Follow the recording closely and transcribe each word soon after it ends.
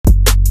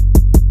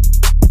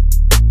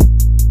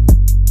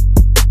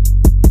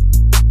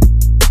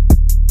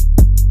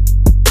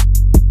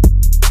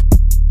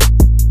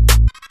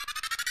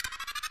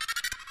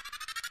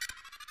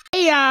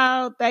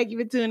Thank you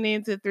for tuning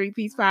in to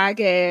 3-Piece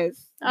Podcast.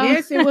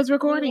 Yes, it was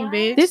recording,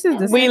 bitch. This is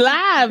the we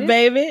live,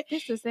 baby.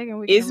 This is the second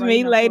week. It's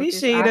me, Lady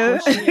Sheeta.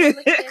 Look at their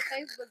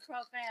Facebook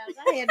profiles.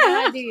 I had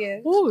no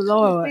idea. Oh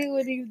Lord. See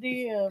what these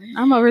DMs.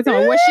 I'm over here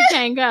talking where she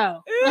can't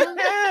go.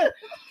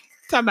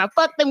 Talking about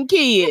fuck them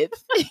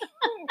kids.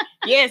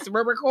 Yes,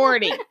 we're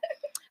recording.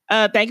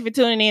 Thank you for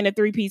tuning in to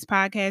 3-Piece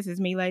Podcast.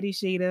 It's me, Lady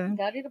Sheeta.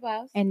 Daddy the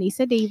boss. And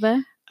Nisa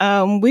Diva.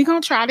 We're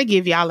gonna try to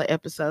give y'all an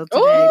episode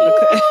today.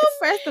 Ooh,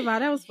 first of all,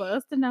 that was for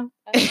us to know.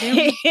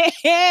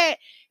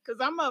 Cause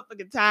I'm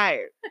motherfucking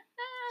tired.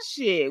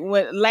 Shit.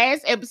 When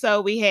last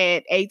episode we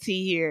had AT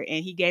here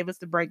and he gave us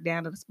the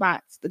breakdown of the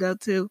spots to go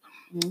to.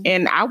 Mm-hmm.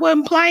 And I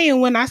wasn't playing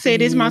when I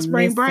said it's my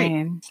spring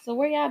break. So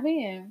where y'all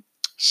been?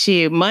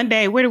 Shit,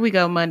 Monday. Where did we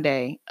go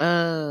Monday?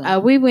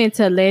 We went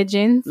to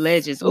Legends.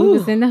 Legends. We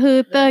was in the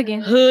hood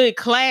thugging. Hood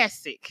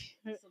classic.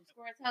 Some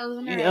square toes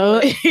in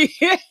there.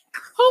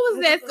 Who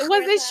was that?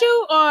 Was it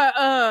you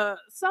or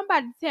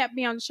somebody tapped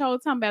me on the shoulder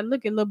talking about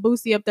look at Lil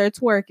Boosie up there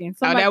twerking?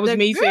 Somebody that was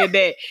me said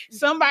that.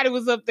 Somebody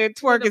was up there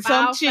twerking,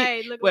 some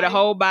chick with a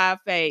whole bald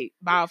fade.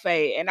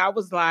 And I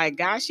was like,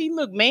 gosh, she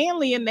looked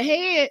manly in the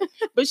head,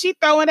 but she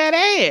throwing that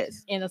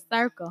ass. In a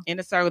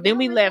circle. Then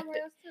we left.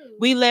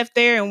 We left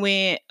there and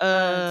went to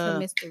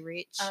Mr.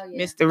 Rich. Oh,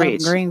 yeah. Mr.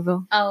 Rich.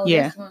 Greenville. Oh,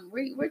 yeah.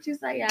 Where'd you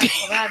say y'all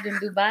arrived in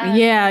Dubai?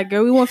 Yeah,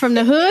 girl, we went from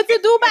the hood to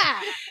Dubai.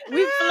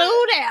 We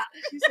flew there.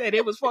 She said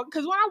it was fun.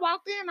 Because when I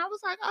walked in, I was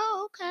like,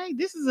 oh, okay.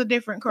 This is a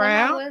different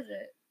crowd. So how was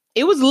it?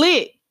 It was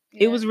lit.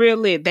 Yeah. It was real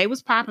lit. They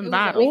was popping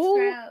bottles.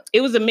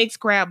 It was a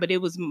mixed crowd, but it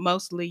was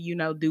mostly,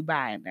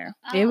 Dubai in there.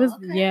 It was,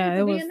 okay. yeah,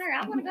 it was. In there.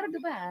 I want to go to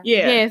Dubai.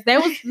 Yeah. Yes, they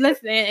was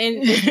listening,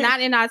 and it's not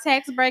in our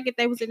tax bracket.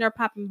 They was in there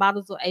popping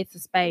bottles of Ace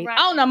of Spades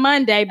on a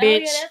Monday,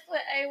 bitch. Oh, yeah,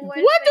 that's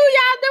what what do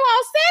y'all do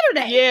on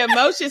Saturday? Yeah,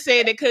 Moshe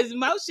said it because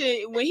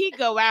Moshe, when he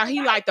go out,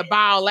 he like to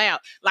ball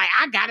out. Like,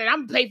 I got it.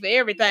 I'm gonna pay for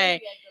everything.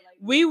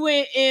 We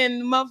went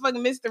in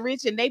motherfucking Mr.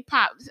 Rich and they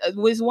popped,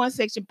 was one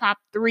section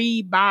popped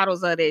 3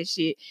 bottles of that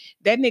shit.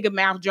 That nigga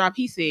mouth dropped.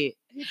 He said,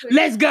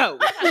 let's go.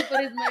 He put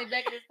his money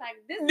back in his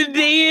pocket.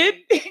 Did.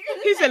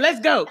 He said, let's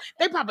go.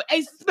 They pop an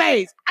Ace of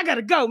Spades. I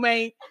gotta go,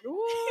 man.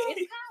 Ooh,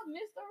 it's called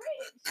Mr.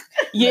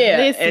 Rich. Yeah,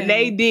 listen. And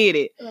they did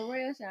it. So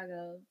where else y'all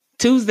go?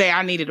 Tuesday,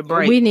 I needed a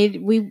break. We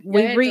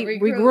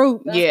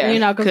regroup.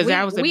 Yeah, because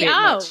that was a bit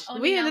much.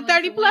 We in the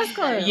 30+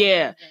 club.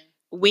 Yeah.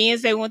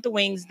 Wednesday went to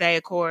Wednesday,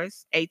 of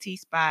course, AT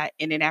spot,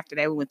 and then after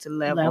that we went to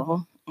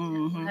Level.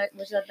 Mm-hmm.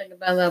 What y'all think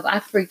about Level? I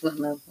frequent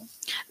Level.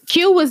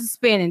 Q was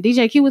spinning.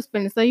 DJ Q was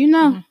spinning, so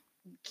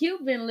Q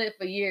been lit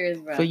for years,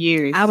 bro. For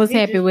years. I was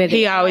happy with it.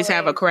 He always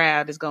have a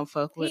crowd that's gonna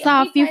fuck with him.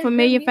 Saw a few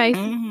familiar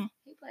faces. Mm-hmm.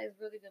 He plays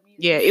really good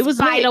music. Yeah, it was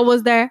Spider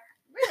was there.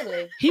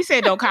 Really? He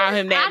said don't call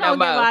him that no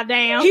more. I don't give a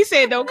damn. He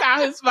said don't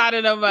call him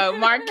Spider no more.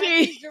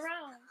 Marquis.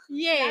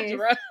 Yeah.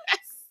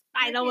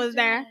 Spider was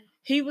there.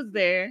 He was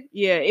there.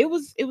 Yeah, it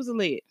was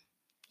lit.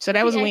 So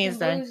that was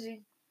Wednesday.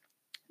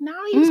 No,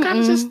 he was kind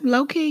of just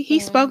low key. He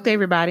spoke to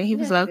everybody. He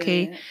was low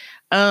key.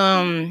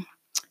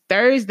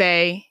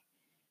 Thursday,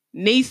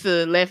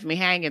 Nisa left me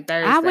hanging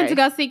Thursday. I went to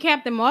go see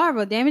Captain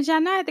Marvel. Damn it, y'all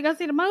know I had to go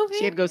see the movie.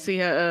 She had to go see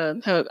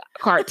her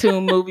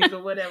cartoon movies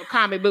or whatever,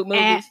 comic book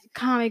movies.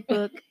 Comic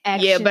book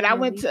action. Yeah, but I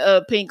went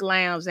to Pink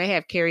Lounge. They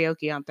have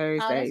karaoke on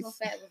Thursdays. Oh, that's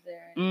when Fat was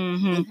there.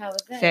 Mm-hmm. How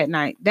was that? Fat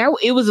night.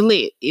 It was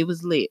lit. It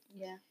was lit.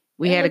 Yeah.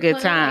 We had a good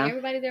time.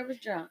 Everybody there was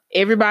drunk.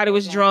 Everybody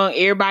was drunk.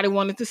 Everybody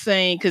wanted to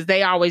sing because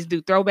they always do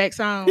throwback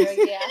songs.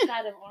 Yeah, I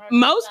saw them R&B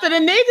Most songs.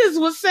 of the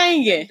niggas was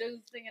singing.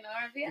 Dudes singing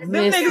R&B. Them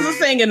niggas was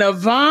singing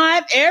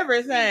Avant,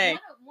 everything.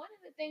 One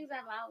of the things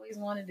I've always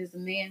wanted is a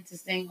man to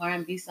sing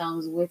R&B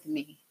songs with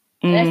me.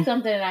 That's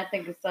something that I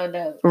think is so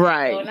dope.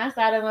 Right. So when I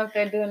saw them up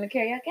there doing the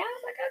karaoke, I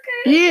was like,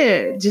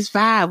 okay. Yeah, just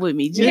vibe with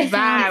me. Just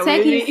vibe with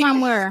me. Take you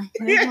somewhere.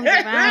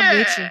 Vibe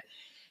with you.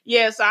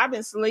 Yeah, so I've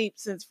been asleep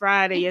since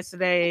Friday.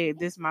 Yesterday,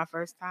 this is my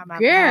first time out.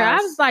 Girl, I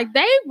was like,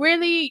 they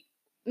really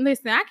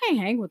listen. I can't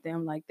hang with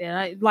them like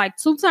that. Like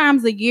 2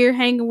 times a year,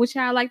 hanging with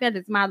y'all like that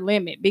is my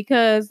limit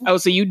because. Oh,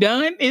 so you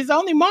done? It's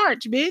only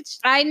March, bitch.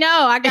 I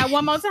know. I got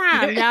one more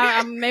time.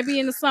 Y'all, maybe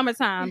in the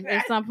summertime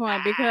at some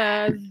point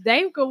because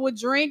they would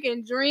drink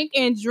and drink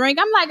and drink.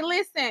 I'm like,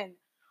 listen,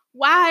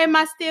 why am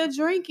I still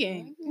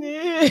drinking?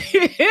 Why?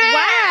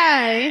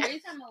 Are you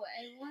talking about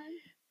A1?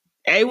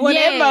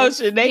 A1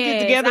 Emotion. They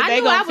get together,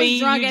 they gonna feed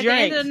you drinks. At the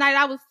end of the night,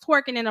 I was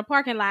twerking in a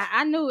parking lot.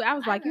 I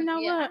was like, you know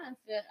what?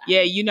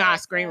 Yeah, I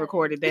screen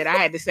recorded that. I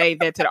had to save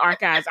that to the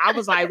archives. I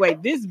was like,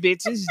 wait, this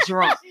bitch is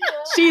drunk.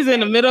 She's in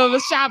the middle of a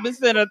shopping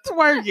center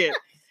twerking.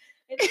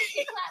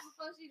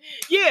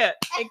 Yeah,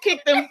 and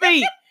kick them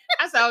feet.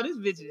 I said, oh, this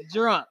bitch is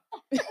drunk.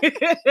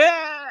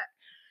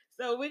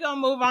 So we're going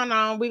to move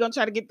on. We're going to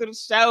try to get through the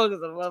show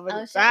because I'm over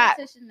the side.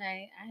 To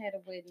Shanae. I had a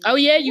wedding. Oh,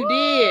 yeah, you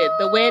did.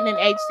 The wedding in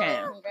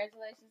H-Town.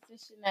 Congratulations to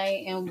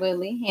Shanae and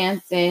Willie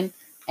Hanson.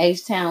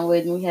 H-Town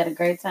wedding. We had a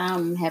great time.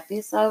 I'm happy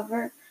it's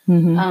over.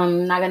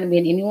 Mm-hmm. Not going to be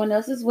in anyone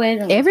else's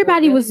wedding.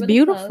 Everybody was really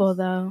beautiful, close.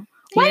 Though.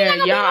 Why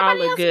y'all all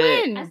look good.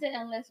 Wedding? I said,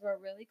 unless we're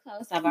really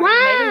close. I've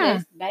already made a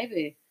list,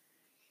 baby.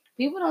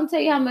 People don't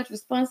tell you how much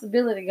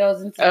responsibility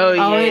goes into it. Oh,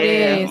 yeah.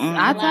 It is.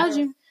 I told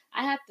you.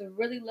 I have to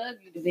really love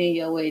you to be in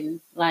your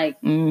wedding. Like,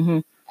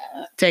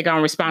 take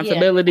on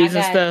responsibilities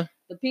and stuff.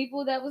 The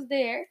people that was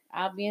there,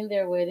 I'll be in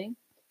their wedding.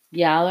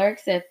 Y'all are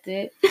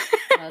accepted.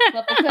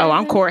 Oh,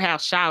 I'm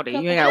courthouse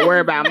shouting. You ain't got to worry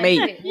about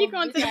me. You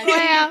going to the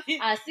courthouse?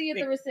 I see you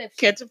at the reception.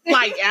 Catch a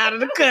flight out of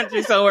the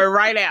country somewhere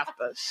right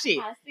after. Shit.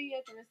 I see you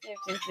at the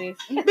reception,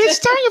 sis.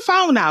 Bitch, turn your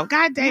phone off.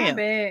 God My damn.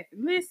 bad.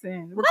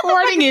 Listen.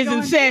 Recording is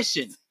in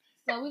session.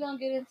 So we're going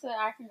to get into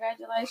our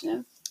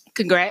congratulations.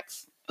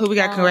 Congrats. Who we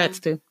got congrats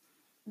to?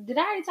 Did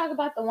I already talk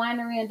about the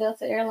winery and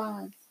Delta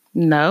Airlines?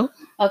 No.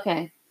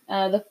 Okay.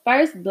 The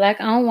first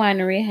Black-owned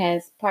winery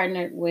has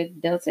partnered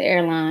with Delta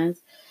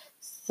Airlines.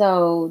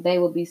 So they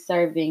will be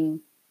serving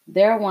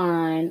their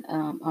wine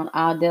on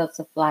all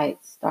Delta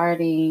flights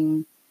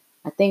starting,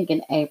 I think,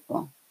 in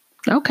April.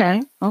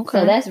 Okay.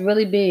 So that's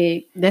really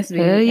big. That's big.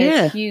 Hell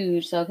yeah. That's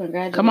huge. So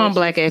congratulations. Come on,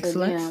 Black to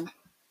excellence.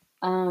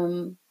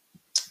 them.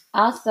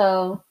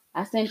 Also,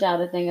 I sent y'all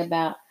the thing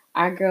about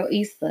our girl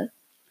Issa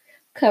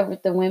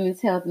covered the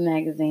Women's Health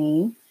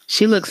magazine.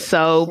 She looks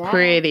so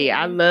pretty.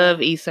 I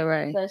love Issa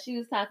Rae. So she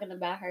was talking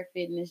about her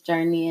fitness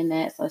journey and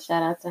that. So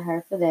shout out to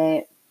her for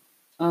that.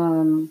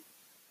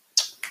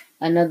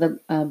 Another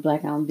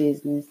Black-owned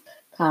business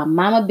called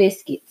Mama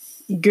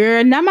Biscuits.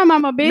 Girl, not my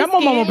Mama Biscuits.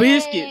 Not my Mama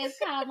Biscuits. Yes,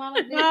 called Mama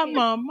Biscuits. Not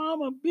my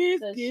Mama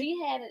Biscuits.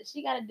 So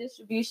she got a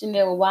distribution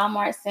there with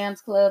Walmart,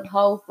 Sam's Club,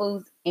 Whole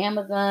Foods,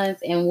 Amazon's,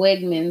 and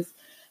Wegmans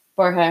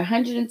for her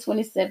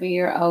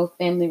 127-year-old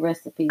family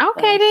recipe.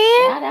 Okay, so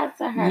then. shout out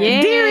to her.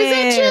 Yes. Dear,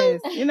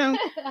 is that you? You know,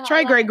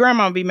 Trey great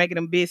grandma be making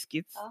them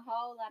biscuits. A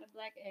whole lot of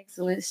Black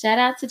excellence. Shout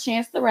out to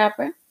Chance the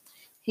Rapper.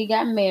 He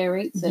got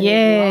married to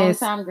Yes.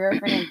 his longtime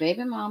girlfriend and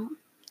baby mama.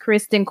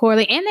 Kristen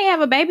Corley. And they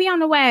have a baby on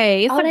the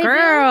way. It's a they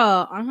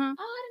girl. Oh, I didn't know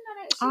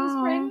that she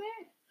was pregnant.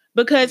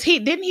 Because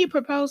didn't he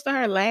propose to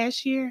her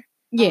last year?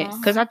 Yes.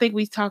 Because I think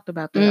we talked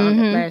about that on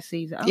the last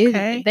season.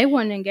 Okay. They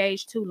weren't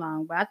engaged too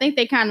long, but I think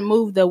they kind of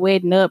moved the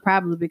wedding up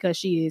probably because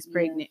she is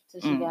pregnant. So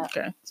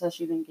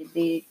she didn't get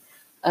big.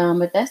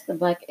 But that's the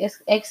Black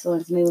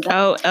excellence news.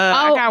 I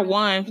got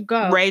one.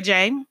 Go. Ray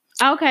J.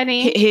 Okay,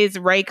 then. His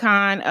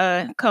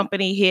Raycon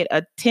company hit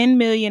a 10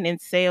 million in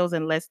sales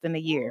in less than a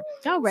year.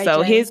 Go, Ray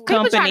So J. his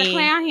People try company, to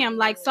clown him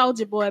like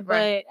Soulja Boy,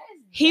 but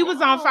he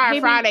was on Fire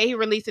Friday. He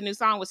released a new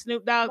song with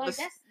Snoop Dogg. Wait,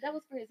 that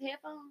was for his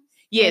headphones?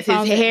 Yes,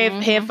 his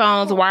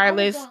headphones,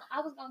 wireless. I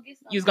was gonna get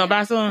some. You was gonna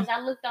buy some? Because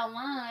I looked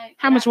online.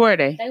 How much were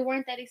they? They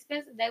weren't that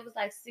expensive. They was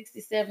like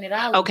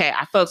 $60-$70. Okay,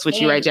 I fucks with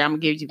you, Ray J. I'm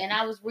gonna give you. And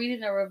I was reading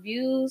the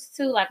reviews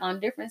too, like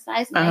on different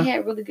sites, and they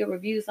had really good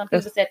reviews. Some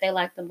people said they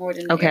liked them more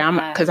than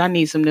because I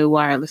need some new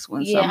wireless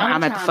ones. Yeah, so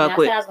I'm at the fuck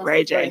with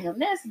Ray J.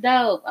 That's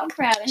dope. I'm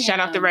proud of him. Shout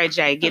out to Ray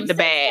J. Get the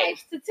bag.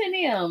 To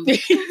 10M.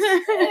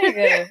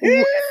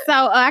 So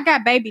I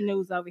got baby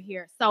news over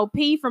here. So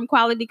P from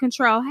Quality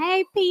Control.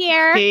 Hey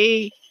Pierre.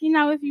 P. You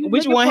know, if you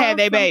which one had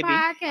their baby?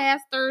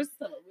 Podcasters.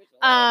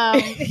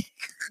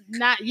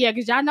 Not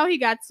because y'all know he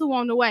got 2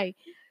 on the way.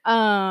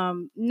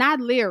 Not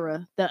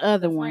Lyra, the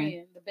other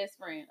one. The best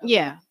friend. Okay.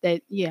 Yeah,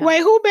 yeah. Wait,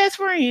 who best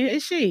friend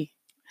is she?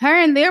 Her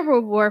and Lyra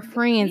were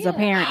friends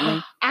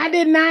apparently. I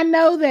did not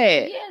know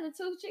that. Yeah, the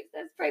 2 chicks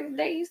that's pregnant,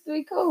 they used to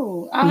be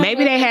cool.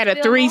 Maybe they had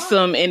a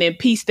threesome and then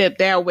P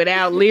stepped out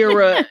without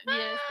Lyra. Yes,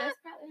 that's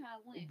probably how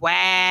it went.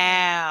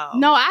 Wow.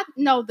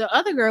 No, the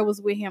other girl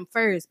was with him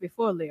first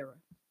before Lyra.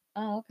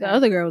 Oh, okay. The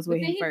other girl was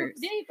with him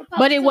first.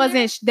 But But it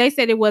wasn't. They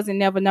said it wasn't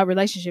never no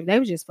relationship. They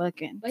were just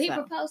fucking. But he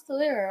proposed to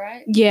Lyra,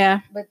 right?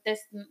 Yeah. But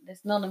that's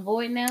null and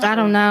void now. I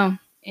don't know.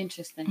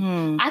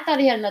 Interesting. I thought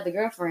he had another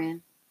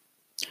girlfriend.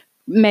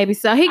 Maybe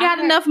so. He got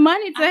enough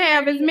money to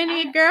have as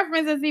many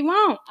girlfriends as he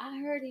wants. I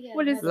heard he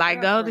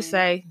had go to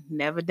say,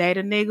 never date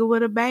a nigga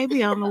with a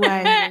baby on the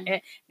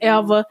way.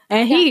 Ever.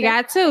 And he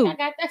got 2. I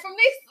got that from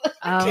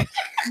Lisa.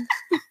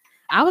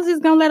 I was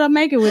just gonna let her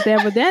make it with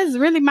that, but that's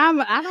really my.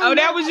 I don't know.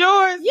 That was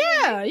yours?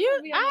 Yeah,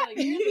 you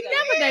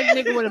never date a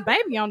nigga with a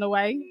baby on the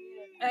way,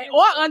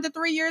 or under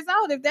 3 years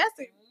old if that's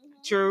it.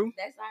 True.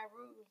 That's our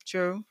rule.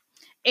 True.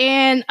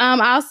 And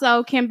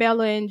also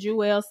Kimbella and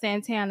Jewel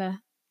Santana,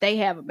 they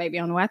have a baby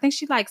on the way. I think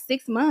she's like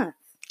 6 months.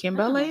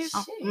 Kimbella is?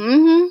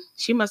 Mm-hmm.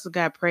 She must have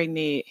got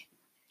pregnant.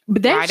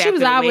 But then right she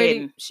was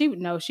already.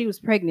 wedding. She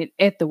was pregnant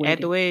at the wedding. At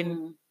the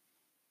wedding.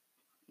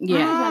 Yeah.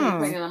 I'm trying to get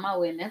pregnant on my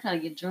wedding. I'm trying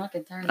to get drunk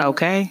and turn.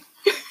 Okay.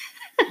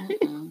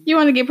 You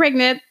want to get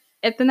pregnant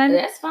at the night?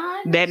 That's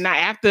fine. That night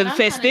after the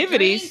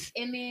festivities,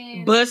 and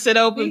then bust it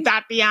open,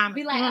 Tatiana.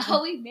 Be like,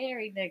 oh, we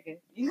married, nigga.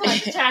 You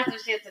want to try some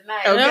shit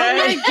tonight? Okay. Oh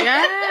my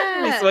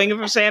God. We swinging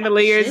from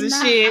chandeliers and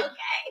shit.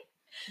 Okay.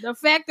 The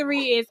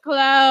factory is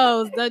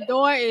closed. The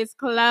door is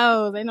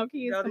closed. Ain't no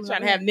kids. They're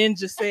trying to have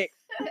ninja sex.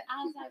 All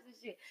types of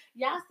shit.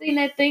 Y'all seen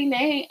that thing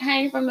that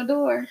hang from the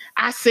door?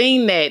 I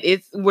seen that.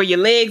 It's where your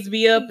legs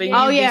be up and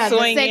you be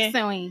swinging. The sex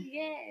swing.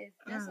 Yes,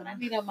 that's what I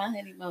need on my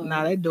honeymoon.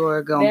 Nah, that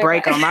door gonna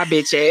break on my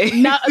bitch ass.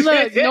 No,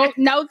 look,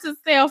 note to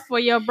self for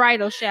your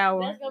bridal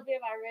shower. That's gonna be in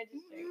my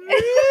registry.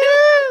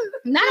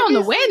 Not on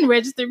the wedding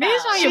register,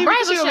 bitch. On your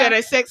bridal shower. Got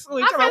a sex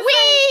swing. Wee.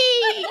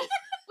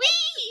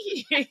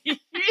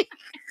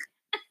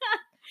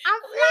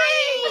 I'm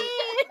flying.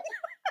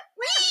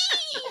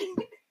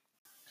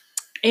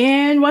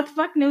 And what the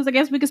fuck news? I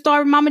guess we could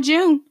start with Mama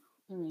June.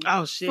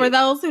 Oh shit! For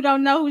those who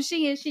don't know who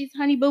she is, she's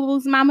Honey Boo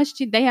Boo's mama.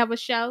 They have a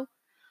show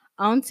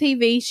on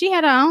TV. She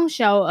had her own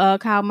show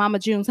called Mama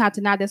June's How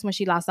to Not. That's when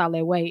she lost all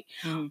that weight.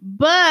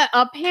 But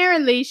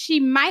apparently, she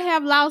might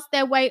have lost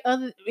that weight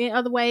in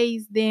other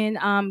ways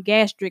than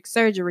gastric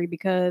surgery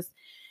because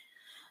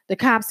the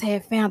cops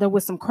had found her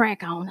with some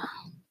crack on her.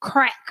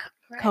 Crack.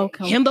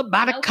 Cocaine. Hindered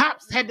by the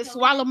cops, had to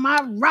swallow my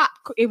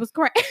rock. It was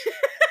crack.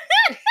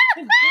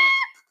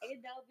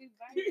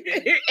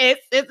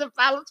 It's a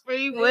follow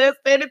free was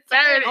and it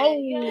turned. Oh,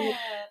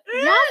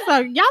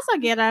 y'all so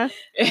ghetto.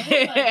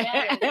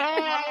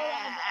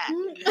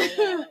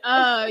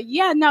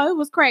 Yeah, no, it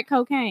was crack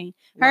cocaine.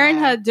 Her and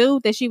her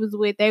dude that she was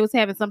with, they was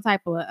having some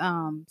type of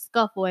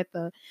scuffle at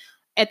the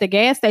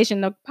gas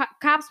station. The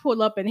cops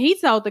pull up and he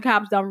told the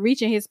cops don't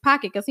reach in his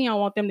pocket because he don't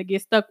want them to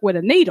get stuck with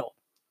a needle.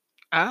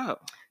 Oh.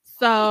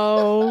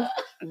 So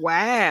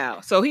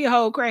wow. So he a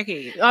whole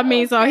crackhead.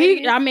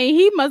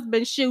 He must have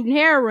been shooting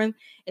heroin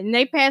and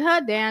they pat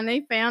her down,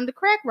 they found the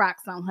crack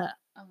rocks on her.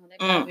 Oh, they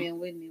probably been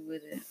with me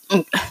with it.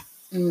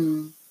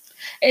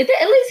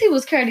 At least he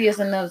was courteous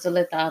enough to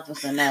let the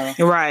officer know.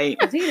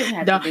 Right. He didn't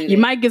have to do You that.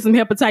 might get some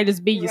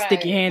hepatitis B, you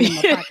stick your hand in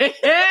my pocket.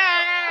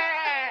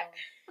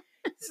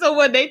 So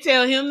what, they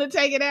tell him to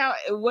take it out?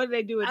 What do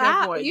they do at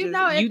that point? You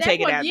take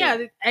it out. Yeah,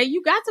 and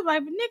you got to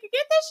like, nigga,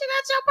 get that shit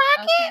out your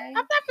pocket. Okay. I'm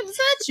not gonna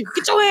touch you.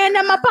 Get your hand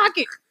in my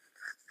pocket.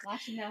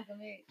 Watch Malcolm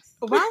X.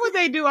 Why would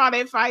they do all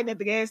that fighting at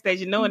the gas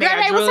station knowing Girl, they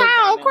got was drugs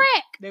high on them?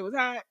 crack. They was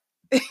high.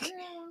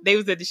 They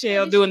was at the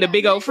Shell doing the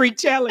big old free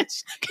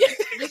challenge. Did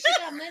she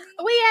got money?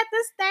 We at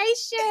the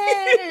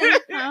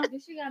station.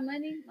 Did she got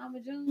money, Mama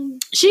June?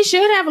 She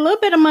should have a little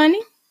bit of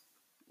money.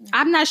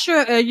 I'm not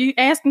sure. Are you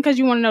asking because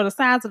you want to know the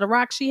size of the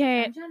rock she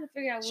had? I'm trying to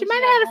figure out. She might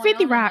have had a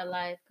 50 rock.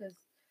 Because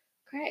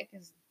crack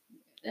is.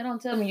 They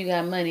don't tell me you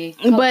got money.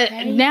 But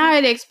Cocaine? now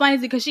it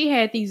explains it because she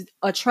had these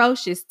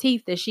atrocious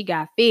teeth that she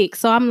got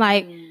fixed. So I'm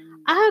like,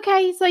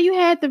 okay, so you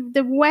had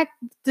the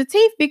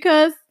teeth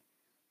because.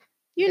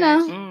 You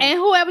know, and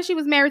whoever she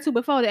was married to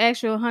before, the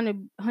actual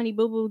honey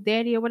boo boo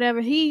daddy or whatever,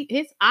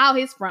 all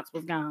his fronts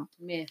was gone.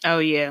 Myth. Oh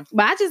yeah,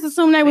 but I just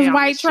assumed they was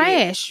white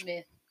trash.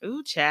 Myth.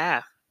 Ooh,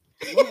 child.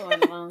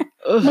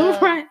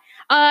 Right.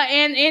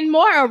 And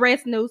more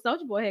arrest news.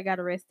 Soulja Boy had got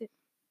arrested.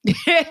 Oh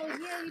yeah,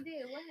 you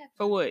did. What happened?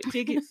 For what?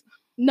 Tickets?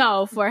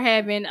 No, for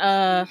having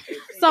so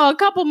a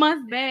couple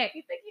months back.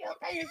 You think he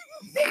okay?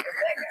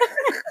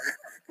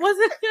 Was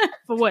it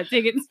for what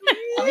tickets?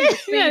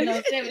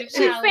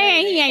 She's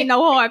saying he ain't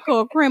no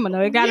hardcore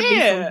criminal. It gotta be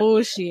some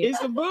bullshit. It's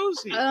some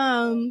bullshit.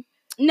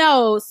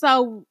 No,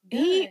 so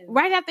he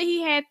right after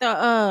he had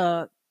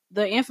the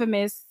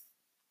infamous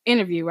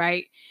interview,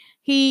 right?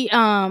 He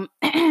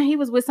he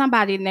was with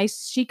somebody and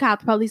she called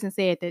the police and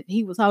said that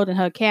he was holding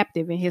her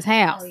captive in his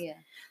house. Oh yeah.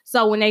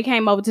 So when they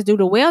came over to do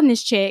the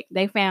wellness check,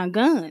 they found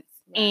guns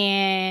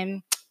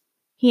and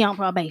he on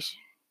probation.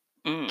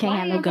 Can't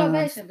have no guns.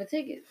 Probation for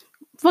tickets?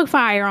 For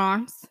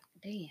firearms.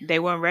 Damn. They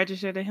weren't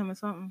registered to him or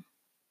something?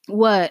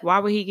 What? Why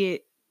would he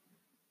get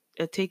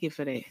a ticket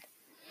for that?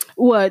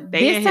 What?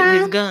 They this had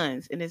time? his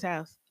guns in his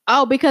house.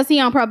 Oh, because he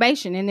on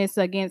probation and it's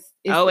against.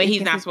 And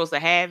he's not supposed to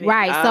have it.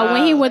 Right. So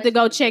when he went to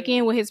go check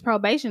in with his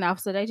probation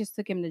officer, they just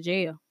took him to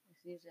jail.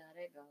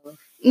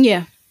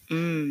 Yeah.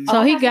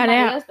 So he got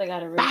out. Else that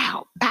got arrested.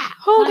 Bow, bow.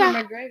 Who Conor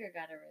got? McGregor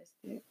got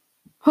arrested.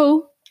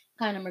 Who?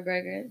 Conor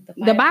McGregor,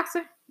 the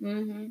boxer.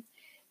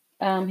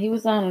 Mm-hmm. He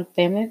was on a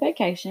family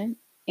vacation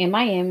in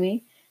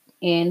Miami,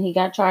 and he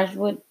got charged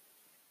with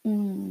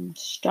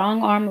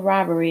strong armed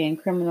robbery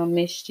and criminal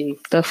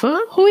mischief. The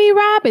fuck? Who he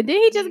robbing? Did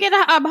he just get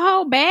a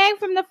whole bag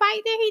from the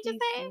fight that he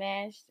just had?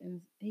 Smashed,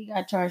 and he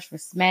got charged for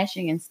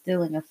smashing and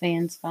stealing a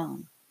fan's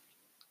phone.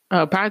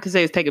 Probably because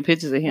they was taking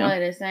pictures of him. Oh,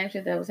 the same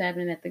shit that was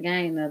happening at the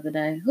game the other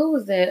day. Who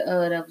was that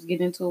that was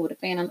getting into it with a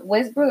fan?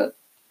 Westbrook.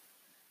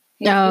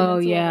 Oh,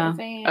 yeah.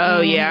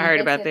 Oh, yeah, I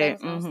heard about that.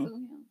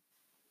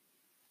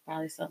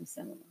 Probably something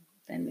similar.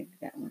 That nigga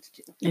got much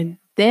to do. And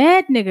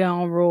that nigga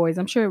on roids.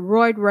 I'm sure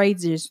roid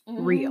rage is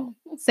real.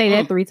 Say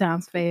that 3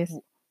 times fast.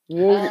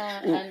 Moving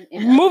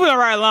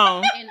right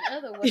along. In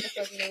other what the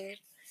fuck news.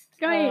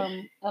 Go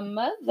ahead. A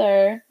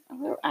mother,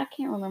 I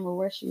can't remember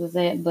where she was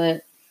at,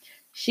 but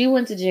she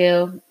went to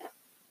jail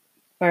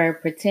for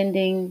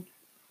pretending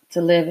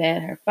to live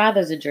at her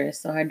father's address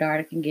so her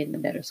daughter can get in a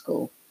better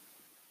school.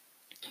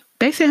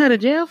 They sent her to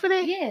jail for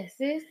that? Yes,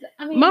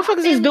 I mean,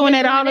 motherfuckers is doing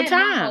that all the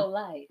time. My whole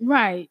life.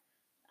 Right.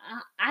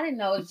 I didn't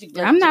know.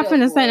 I'm not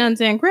finna say nothing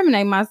to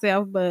incriminate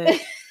myself, but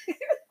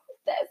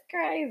that's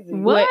crazy.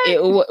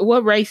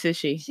 What race is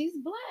she? She's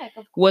black.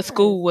 Of course. What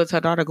school was her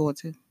daughter going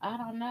to? I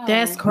don't know.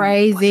 That's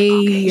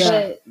crazy.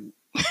 But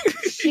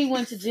she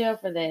went to jail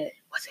for that.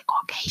 Was it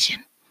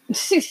Caucasian?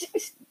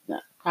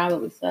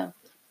 Probably so.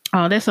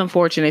 Oh, that's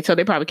unfortunate. So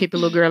they probably kicked the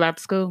little girl out of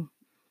school.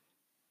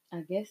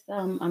 I guess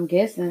I'm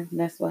guessing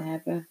that's what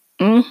happened.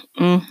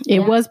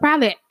 It was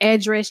probably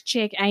address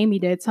check Amy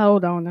that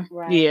told on her.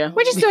 Right. Yeah.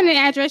 We're just doing an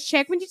address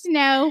check. We need to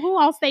know who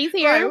all stays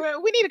here. Right,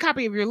 we need a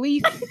copy of your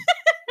lease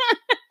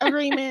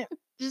agreement.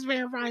 Just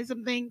verifying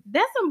some things.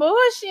 That's some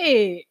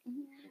bullshit.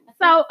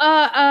 So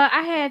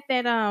I had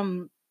that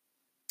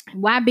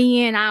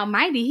YBN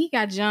Almighty, he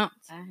got jumped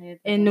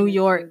in New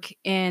York too.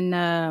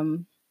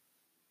 And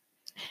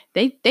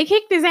they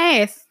kicked his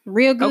ass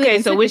real good.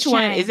 Okay, so which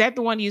one is that?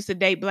 The one who used to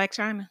date Black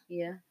China?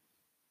 Yeah.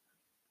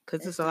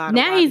 Because it's a lot.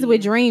 Now he's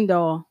with Dream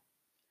Doll.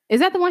 Is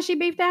that the one she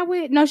beefed out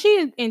with? No,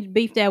 she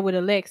beefed out with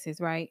Alexis,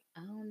 right?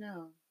 I don't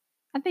know.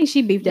 I think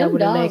she beefed out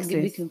with Alexis.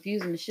 Can be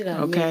confusing the shit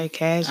out of me. Okay,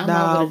 Cash I'm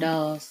Doll, over the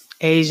dolls.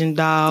 Asian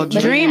Doll,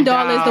 Dream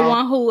Doll is the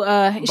one who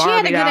she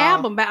had a good doll.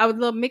 album, but a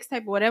little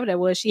mixtape or whatever that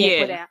was. She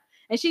had put out,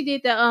 and she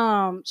did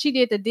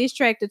the diss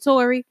track to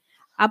Tory.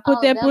 I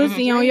put that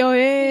pussy on your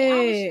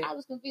head. I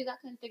was confused. I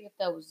couldn't think if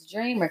that was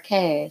Dream or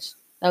Cash.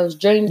 That was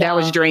Dream Doll. That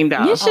was Dream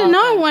Doll. You should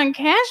know it wasn't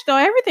Cash though.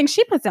 Everything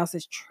she puts out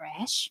is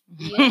trash.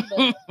 Yeah,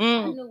 but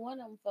I knew one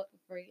of them fucking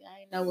free. I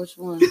didn't know which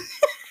one.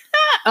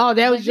 Oh,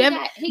 that was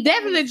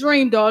definitely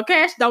Dream Doll.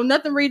 Cash don't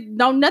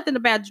nothing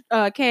about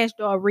Cash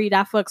Doll read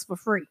I fucks for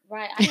free.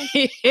 Right. I didn't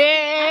think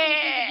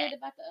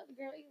about the other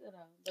girl either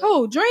though.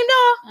 Oh, Dream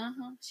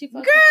Doll? She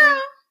fucks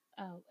girl.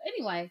 Oh,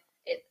 anyway.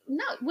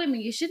 Women,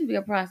 you shouldn't be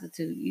a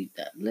prostitute.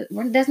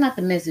 That's not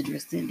the message we're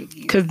sending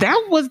you. Because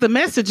that was the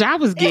message I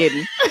was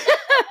getting.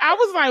 I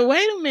was like,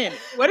 wait a minute.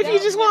 What if you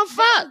just want to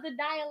fuck? The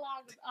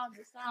dialogue is on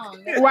the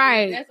song.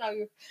 Right. That's all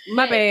you're.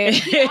 My bad.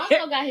 He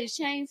also got his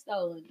chain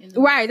stolen.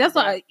 Right. That's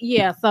why.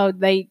 Yeah. So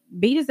they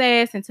beat his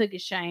ass and took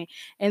his chain.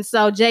 And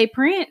so Jay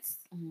Prince,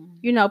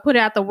 put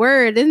out the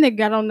word. This nigga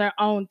got on their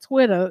own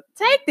Twitter.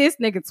 Take this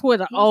nigga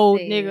Twitter,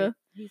 nigga.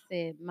 He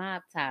said,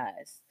 mob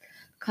ties.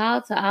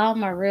 Call to all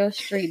my real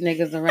street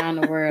niggas around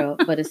the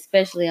world, but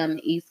especially on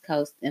the East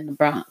Coast in the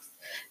Bronx.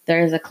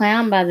 There is a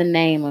clown by the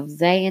name of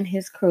Zay and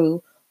his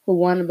crew who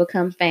want to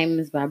become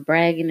famous by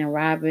bragging and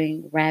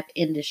robbing rap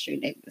industry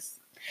niggas.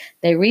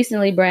 They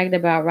recently bragged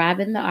about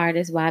robbing the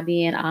artist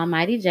YBN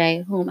Almighty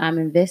J, whom I'm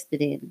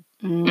invested in.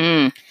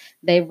 Mm-hmm.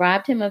 They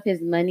robbed him of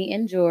his money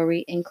and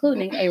jewelry,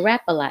 including a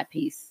Rap-A-Lot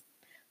piece.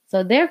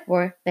 So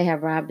therefore, they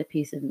have robbed a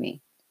piece of me.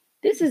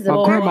 This is a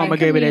grandmama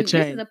gave me that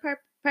chain. This is a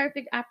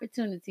perfect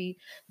opportunity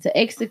to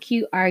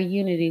execute our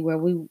unity where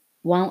we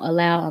won't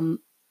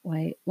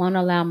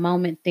allow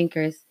moment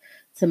thinkers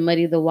to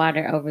muddy the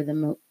water over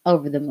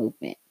the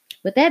movement.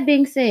 With that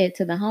being said,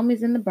 to the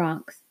homies in the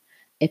Bronx,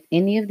 if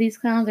any of these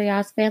clowns are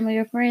y'all's family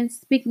or friends,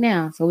 speak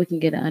now so we can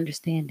get an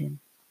understanding.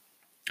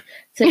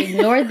 To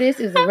ignore this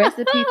is a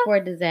recipe for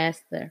a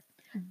disaster.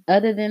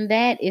 Other than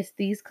that, it's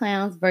these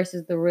clowns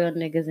versus the real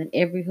niggas in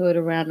every hood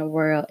around the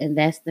world, and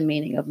that's the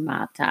meaning of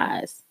mob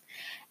ties.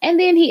 And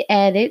then he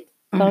added,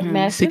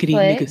 Funkmaster Sick of these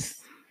Flex.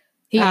 niggas.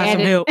 He added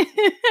some help.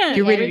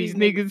 Get rid of these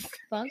niggas.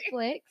 Funk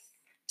Flex.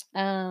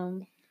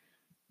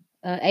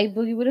 A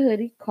Boogie with a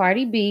Hoodie,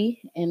 Cardi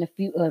B, and a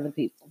few other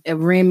people.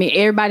 Remy,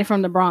 everybody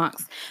from the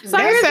Bronx. So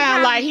that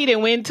sounds like he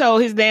didn't went and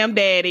told his damn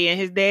daddy, and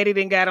his daddy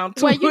didn't got on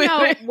Twitter.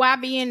 Well,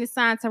 YBN is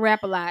signed to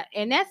Rap-A-Lot,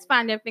 and that's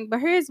fine and everything. But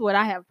here's what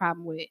I have a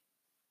problem with.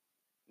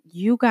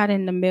 You got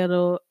in the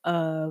middle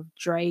of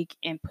Drake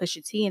and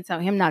Pusha T and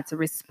told him not to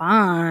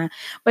respond.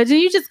 But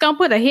you just gonna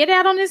put a hit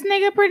out on this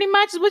nigga pretty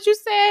much is what you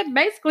said?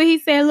 Basically, he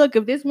said, look,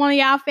 if this one of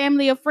y'all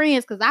family or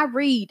friends, because I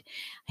read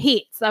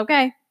hits,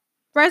 okay?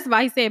 First of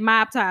all, he said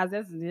mob ties.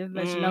 That's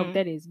let you know what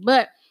that is.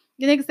 But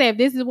the nigga said, if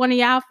this is one of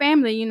y'all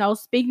family,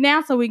 speak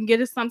now so we can get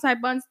us some type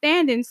of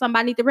understanding.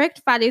 Somebody need to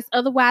rectify this.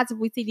 Otherwise, if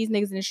we see these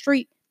niggas in the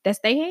street, that's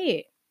their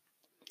head.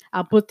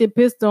 I'll put the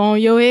pistol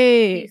on your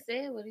head. He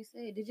said what he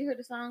said. Did you hear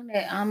the song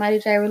that Almighty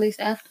J released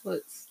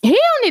afterwards? He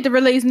don't need to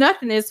release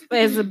nothing as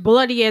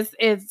bloody, as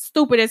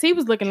stupid as he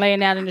was looking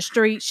laying out in the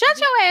street. Shut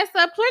your ass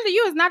up. Clearly,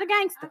 you is not a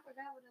gangster. I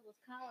forgot what it was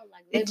called.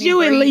 Like, did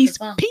you at least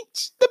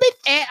peach the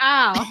bitch? At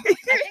all.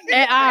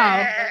 At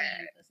all.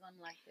 Or something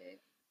like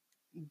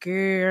that.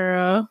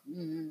 Girl.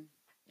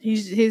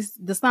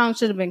 Mm-hmm. The song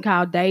should have been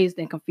called Dazed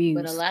and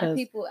Confused. But a lot of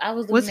people,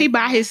 was he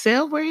by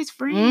himself? Where his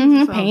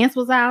friends? Pants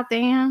was out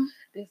there.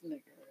 This nigga.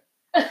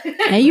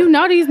 And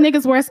these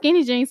niggas wear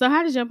skinny jeans, so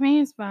how did your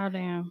pants fall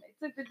down?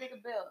 They took the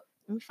nigga belt.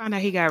 Let me find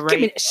out he got raped.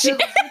 Give me that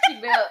shit.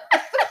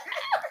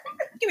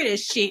 Give me that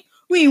shit.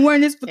 We ain't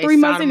wearing this for 3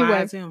 months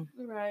anyway. Him.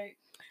 Right.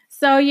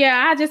 So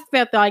yeah, I just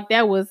felt like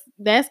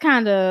that's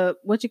kind of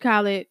what you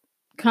call it,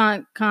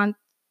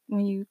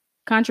 when you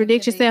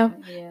contradict yourself.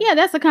 Yeah,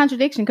 that's a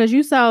contradiction because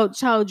you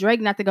told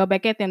Drake not to go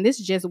back at them. This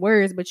is just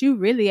words, but you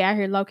really out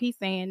here low key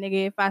saying,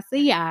 nigga, if I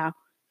see y'all.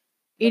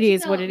 It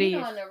is what it is.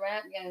 In the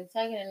rap game,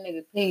 taking a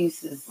nigga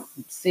piece is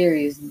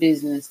serious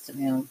business to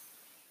them.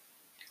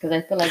 Because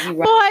I feel like you.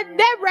 Boy,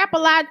 that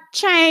Rap-A-Lot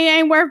chain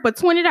ain't worth but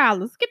 $20.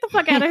 Get the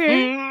fuck out of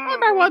here.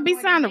 Nobody want to be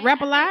signed to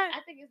Rap-A-Lot. I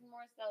think it's more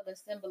so the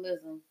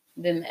symbolism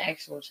than the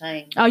actual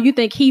chain. Oh, you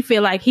think he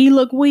feel like he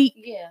look weak?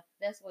 Yeah,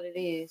 that's what it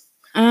is.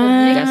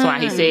 That's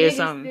why he said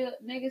something.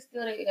 Niggas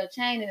steal a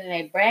chain and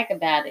they brag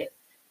about it.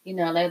 They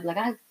be like,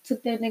 I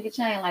took that nigga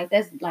chain. Like,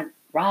 that's like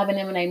robbing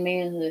them in their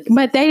manhood.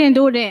 But they didn't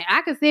do it.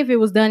 I could see if it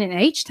was done in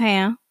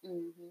H-Town.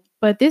 Mm-hmm.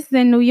 But this is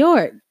in New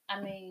York.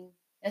 I mean,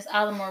 that's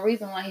all the more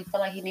reason why he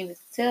felt like he needed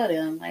to tell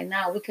them. Like,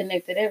 nah, we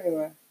connected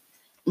everywhere.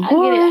 I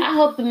get it. I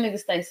hope them niggas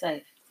stay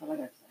safe. That's all I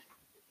got to say.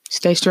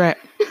 Stay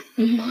strapped.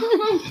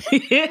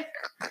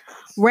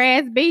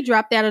 Raz B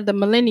dropped out of the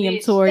Millennium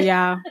Tour,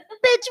 y'all.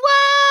 Bitch,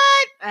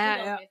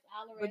 what?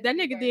 But that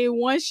nigga did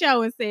one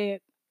show and said,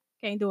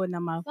 can't do it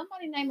no more.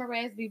 Somebody name a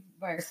Raspberry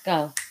verse.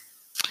 Go.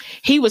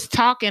 He was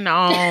talking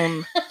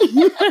on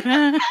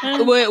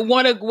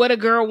what a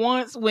girl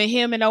wants when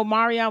him and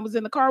Omarion was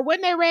in the car.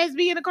 Wasn't that Raz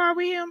B in the car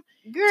with him?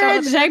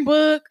 Girl, J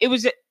Boog.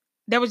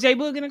 That was J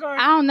Boog in the car?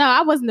 I don't know.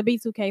 I wasn't a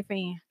B2K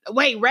fan.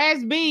 Wait,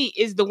 Raz B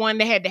is the one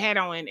that had the hat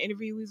on in the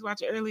interview we was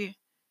watching earlier.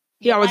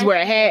 He always wear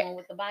a hat.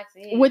 With the box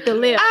with the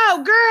lip.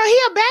 Oh, girl, he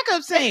a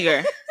backup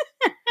singer.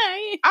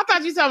 I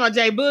thought you talking about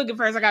J Boog at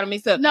first. I got to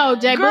mix up. No,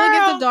 J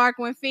Boog is the dark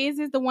one. Fizz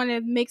is the one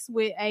that mixed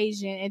with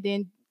Asian. And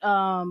then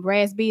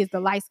Raz B is the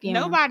light skin.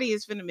 Nobody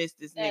is finna miss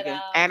this nigga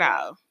at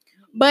all.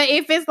 But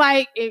if it's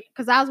like,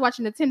 because I was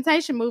watching the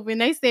Temptation movie and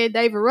they said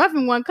David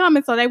Ruffin wasn't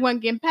coming, so they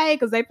wasn't getting paid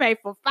because they paid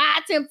for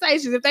 5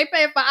 Temptations. If they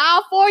paid for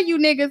all 4 you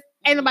niggas,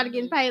 ain't nobody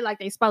getting paid like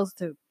they supposed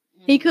to.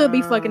 He could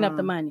be fucking up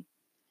the money.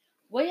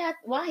 Why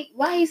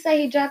he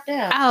say he dropped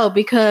out? Oh,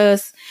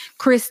 because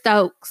Chris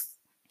Stokes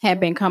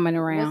had been coming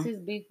around. What's his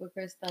beef with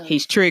Chris Stokes?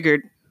 He's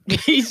triggered.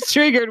 He's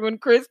triggered when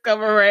Chris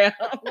come around.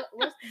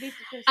 What's the beef with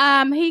Chris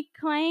Stokes? He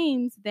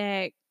claims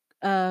that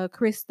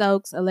Chris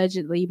Stokes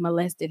allegedly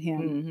molested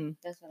him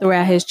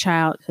throughout his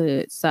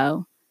childhood.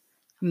 So,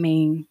 I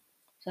mean,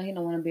 so he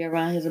don't want to be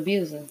around his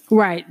abuser,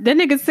 right? The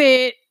nigga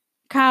said,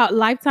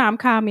 "Lifetime,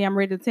 call me. I'm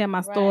ready to tell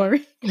my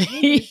story."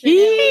 He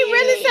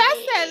really said,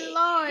 "I said,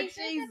 Lord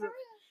Jesus."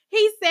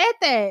 He said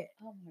that.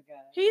 Oh my God.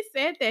 He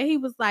said that. He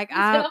was like,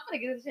 I'm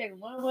gonna get a check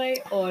one way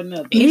or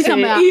another. He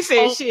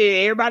said,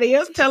 shit, everybody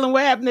else tell him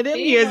what happened to them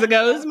years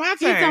ago. It's my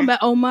turn. He's talking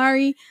about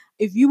Omari.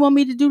 If you want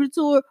me to do the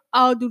tour,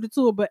 I'll do the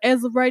tour. But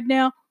as of right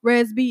now,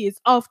 Raz B is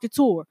off the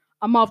tour.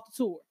 I'm off the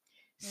tour.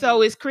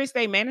 So is Chris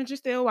their manager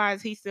still? Why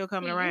is he still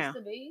coming around?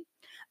 Used to be.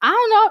 I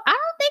don't know. I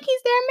don't think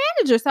he's their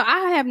manager, so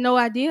I have no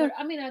idea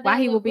why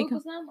he will be.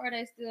 Or are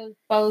they still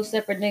 4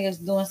 separate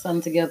niggas doing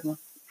something together?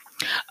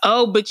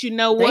 Oh, but you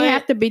know what? They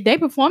have to be. They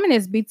performing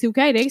as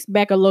B2K. They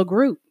back a little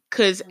group.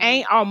 Cause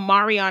ain't all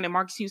Marion and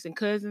Marcus Houston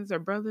cousins or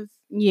brothers?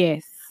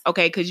 Yes.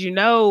 Okay, because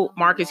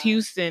Marcus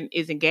Houston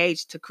is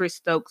engaged to Chris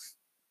Stokes'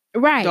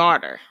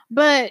 daughter.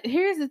 But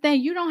here's the thing: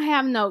 you don't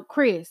have no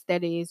Chris.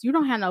 That is, you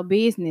don't have no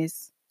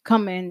business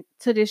coming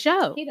to the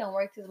show. He don't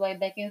work his way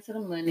back into the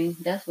money.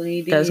 That's what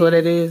he did. That's what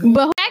it is.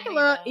 But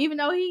even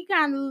though he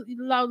kind of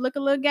look a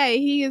little gay,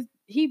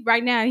 he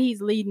right now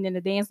he's leading in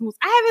the dance moves.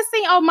 I haven't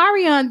seen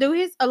Omarion do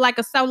his like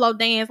a solo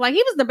dance. Like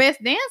he was the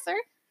best dancer.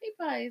 He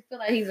probably feel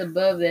like he's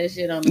above that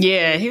shit on.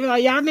 Yeah, he was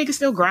like, y'all niggas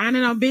still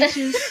grinding on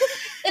bitches.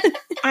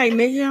 Like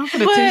nigga, I'm for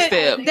the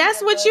 2-step.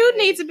 That's what you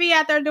need to be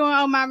out there doing,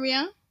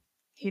 Omarion.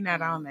 He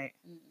not on that.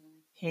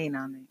 He ain't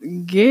on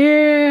that.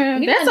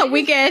 Girl, that's a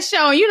weak ass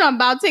show. And you done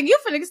about to you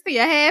finna see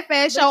a half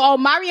ass show.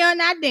 Omarion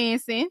not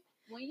dancing.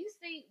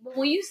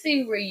 When you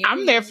see where you,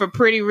 I'm there for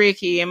Pretty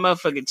Ricky and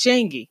motherfucking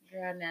Chingy.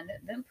 Girl, now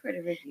them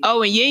Pretty Ricky.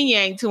 Oh, and Yin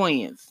Yang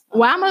twins.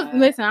 Well, I'm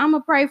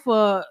gonna pray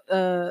for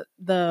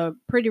the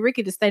Pretty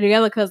Ricky to stay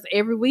together because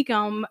every week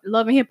on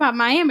Love and Hip Hop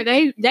Miami,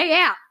 they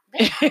out.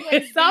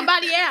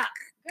 Somebody out.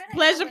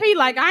 Pleasure P,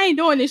 like I ain't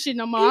doing this shit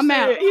no more. I'm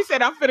out. He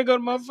said I'm finna go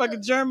to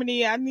motherfucking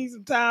Germany. I need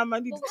some time. I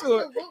need to tour.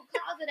 What's the root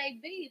cause of they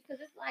beef?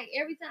 Because it's like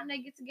every time they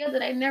get together,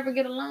 they never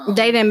get along.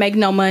 They didn't make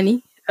no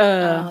money.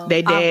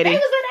 They daddy. They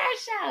was in our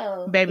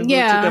show. Baby Blue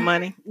took the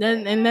money.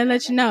 And then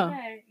let you know.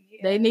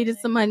 They needed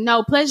some money.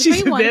 No, Pleasure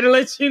P one. Better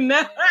let you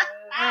know.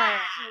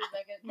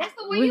 That's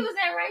the one you was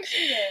at, right?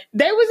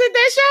 They was at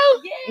that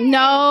show? Yeah.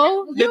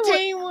 No. The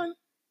team one?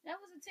 That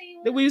was a team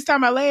one. That we was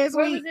talking about last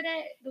Where week. was it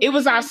at? It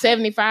was our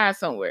 75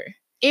 somewhere.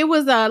 It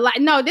was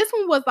this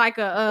one was like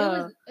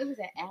a it was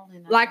at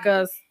Allen. like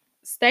a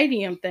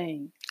stadium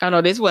thing. Oh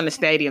no, this wasn't a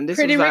stadium. This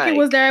Pretty was Ricky like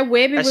was there.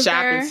 Webby was there.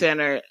 A shopping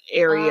center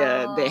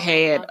area that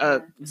had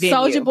a venue.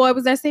 Soldier Boy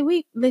was there.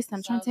 See, listen,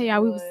 I'm trying to tell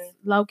y'all, we was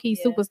low key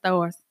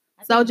superstars.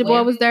 Soldier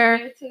Boy was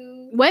there.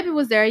 Webby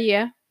was there,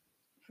 yeah.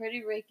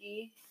 Pretty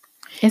Ricky.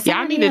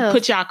 Y'all need to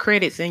put y'all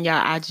credits in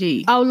y'all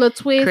IG. Oh, Lil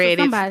Twist.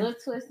 Credits.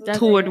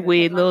 Toured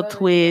with Lil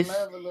Twist,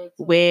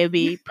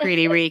 Webby,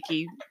 Pretty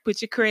Ricky.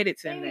 Put your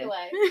credits in there.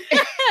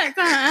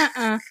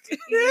 The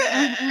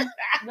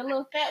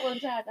little fat one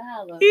tried to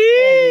holler.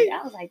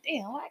 I was like,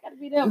 damn, why I gotta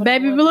be there?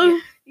 Baby Blue.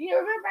 You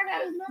remember I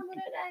got his number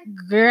that day?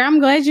 Girl, I'm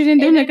glad you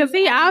didn't do that because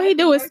all he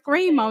do is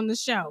scream on the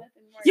show.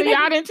 So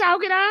y'all didn't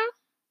talk it out?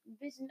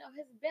 Bitch, no,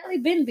 his belly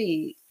been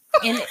big.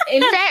 And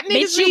fat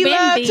niggas be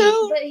love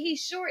too. But he's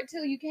short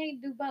too. You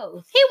can't do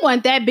both. He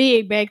wasn't that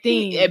big back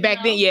then.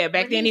 Back then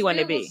he wasn't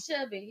that big. He was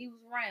chubby. He was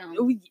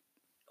round.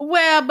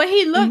 Well, but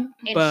he looked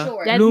and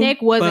short. That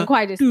neck wasn't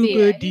quite as thick.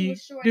 Yeah, he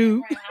was short and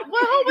round.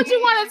 Well, who would you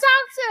want to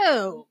talk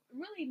to?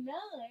 Really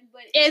none.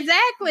 But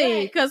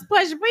exactly, because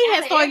Pleasure P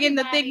had started getting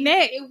the thick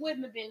neck. It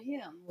wouldn't have been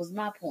him. Was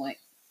my point.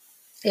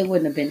 It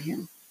wouldn't have been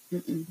him.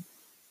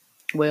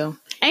 Well,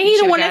 and he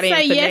the one that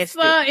say yes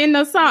sir in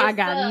the song. Yes, I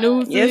got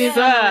news. Yes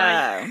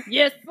sir.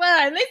 Yes sir.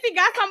 At least he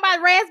got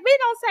somebody. Raz B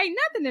don't say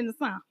nothing in the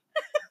song.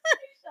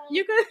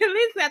 You could at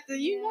least have to,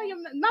 you know,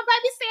 my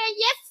baby said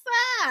yes,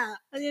 sir.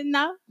 I didn't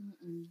know.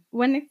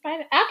 Wasn't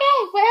excited.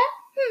 Okay, well.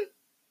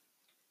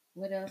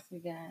 What else we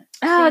got?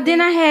 Oh,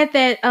 then I had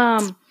that.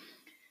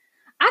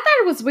 I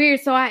thought it was weird,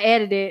 so I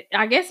added it.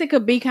 I guess it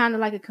could be kind of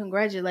like a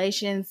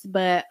congratulations,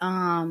 but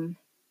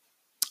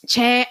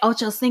Chad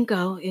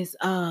Ochocinco is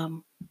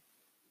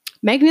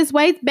making his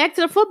way back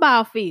to the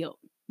football field.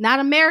 Not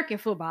American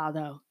football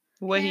though.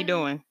 What he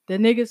doing? The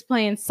niggas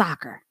playing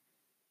soccer.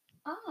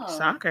 Oh,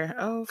 Soccer.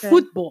 Oh, okay.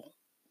 Football.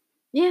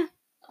 Yeah.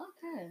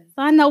 Okay.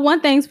 So I know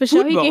one thing's for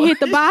sure. Football. He can hit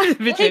the ball.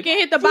 He can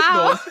hit the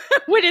ball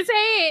with his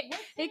head.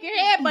 He can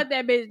headbutt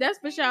that bitch. That's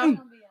for sure. I don't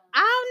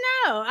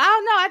know.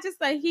 I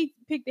just like he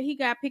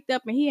got picked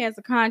up and he has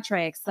a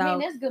contract. So I mean,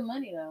 that's good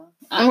money though.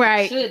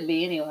 Right. Should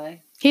be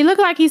anyway. He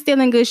looked like he's still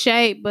in good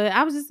shape, but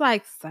I was just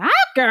like,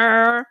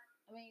 soccer.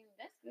 I mean,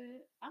 that's good.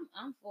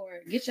 I'm for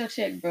it. Get your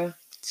check, bro.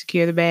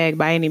 Secure the bag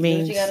by any Do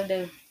means. what you gotta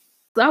do.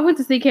 So I went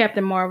to see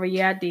Captain Marvel.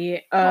 Yeah, I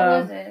did.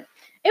 How was it?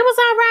 It was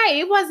all right.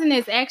 It wasn't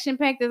as action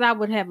packed as I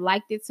would have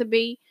liked it to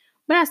be,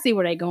 but I see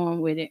where they're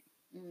going with it.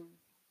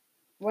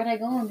 Where they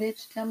going,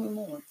 bitch? Tell me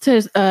more.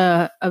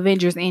 To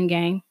Avengers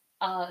Endgame.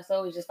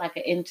 So it was just like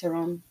an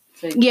interim.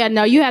 Yeah,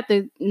 no, you have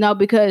to know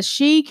because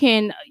she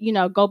can,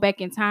 go back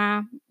in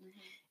time.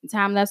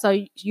 Time left,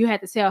 so you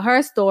had to tell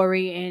her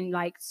story and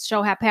like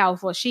show how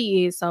powerful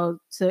she is. So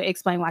to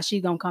explain why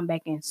she's gonna come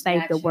back and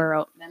save the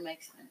world. That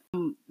makes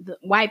sense. The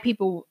white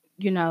people,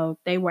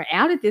 they were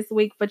outed this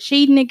week for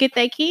cheating to get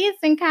their kids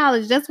in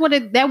college. That's what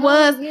that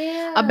was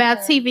about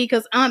TV.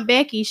 Because Aunt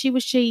Becky, she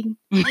was cheating.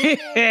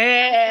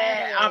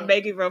 I'm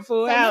Becky from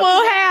Full House.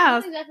 Full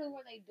House. That's exactly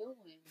what they doing.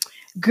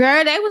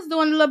 Girl, they was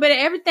doing a little bit of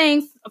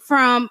everything.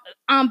 From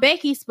Aunt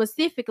Becky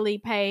specifically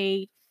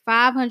paid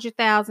 $500,000,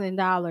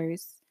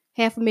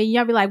 $500,000.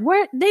 Y'all be like,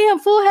 where? Damn,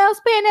 Full House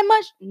paying that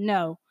much?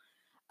 No.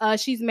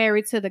 She's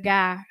married to the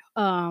guy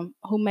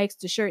who makes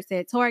the shirts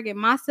at Target,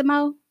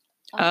 Massimo.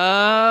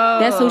 Oh,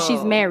 that's who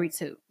she's married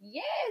to.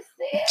 Yes,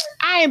 sis.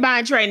 I ain't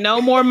buying Trey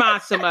no more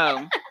Massimo.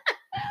 Okay,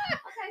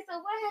 so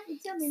what happened?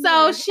 Tell me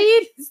more.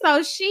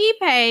 So she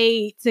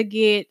paid to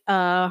get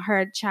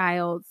her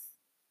child's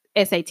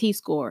SAT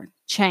score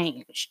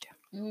changed.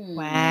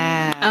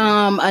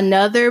 Wow.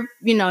 Another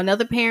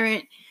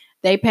parent,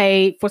 they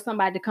paid for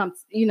somebody to come,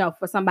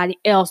 for somebody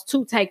else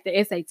to take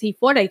the SAT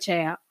for their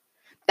child.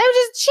 They were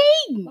just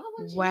cheating. Why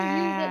wouldn't you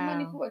use that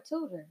money for a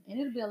tutor? And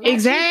it'd be a lot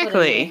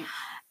exactly.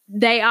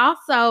 They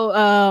also,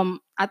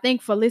 I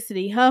think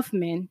Felicity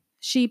Huffman,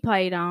 she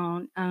played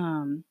on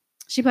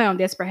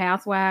Desperate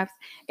Housewives,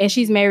 and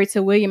she's married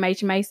to William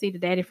H. Macy, the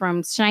daddy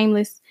from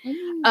Shameless.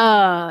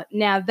 Now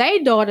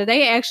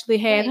they actually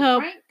had her.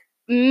 Frank?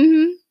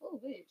 Mm-hmm. Oh,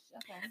 bitch.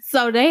 Okay.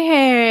 So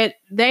they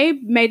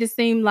made it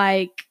seem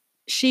like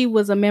she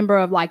was a member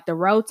of like the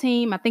row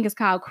team. I think it's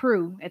called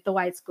Crew at the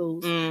white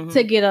schools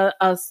to get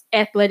a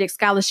athletic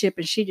scholarship,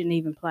 and she didn't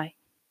even play.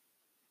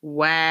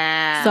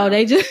 Wow. So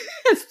they just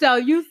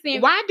you see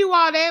why do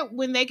all that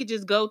when they could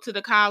just go to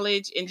the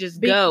college and just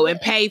go and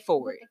pay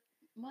for it?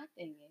 My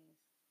thing is,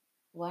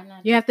 why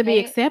not? You have to be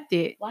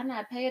accepted. Why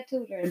not pay a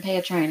tutor and pay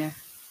a trainer?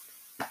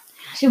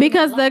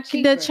 Because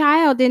the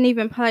child didn't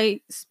even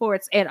play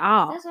sports at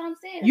all. That's what I'm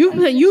saying.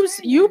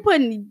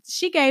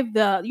 She gave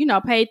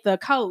paid the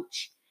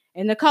coach,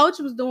 and the coach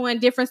was doing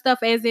different stuff,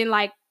 as in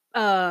like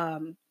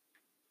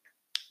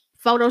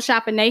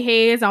photoshopping their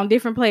heads on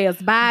different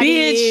players'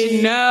 bodies.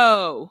 Bitch,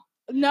 no,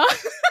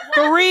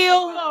 for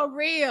real, for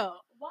real.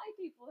 White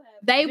people have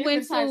they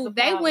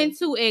went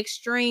to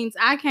extremes.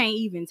 I can't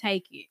even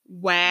take it.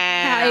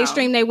 Wow, how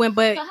extreme they went.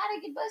 But so how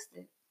they get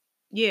busted?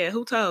 Yeah,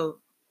 who told?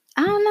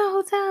 I don't know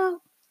who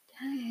told.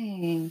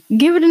 Dang.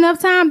 Give it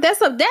enough time.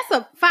 That's a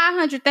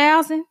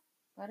 $500,000.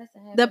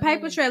 The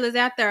paper money. trail is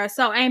out there.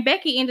 So Aunt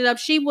Becky ended up.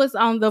 She was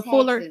on the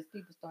Fuller.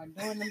 People start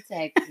doing them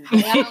taxes.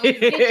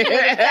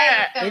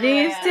 It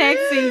is tax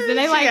season.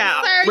 They like,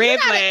 sir, red you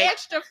got flag. an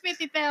extra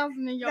 $50,000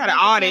 in your. Got an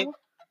audit. What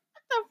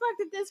the fuck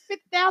did this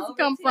 $50,000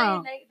 come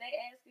from? They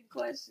asking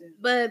questions.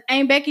 But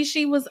Aunt Becky,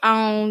 she was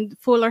on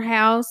Fuller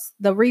House,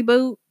 the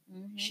reboot.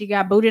 She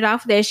got booted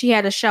off that. She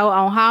had a show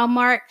on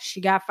Hallmark.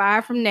 She got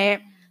fired from that.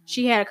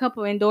 She had a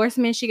couple of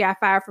endorsements. She got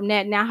fired from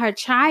that. Now her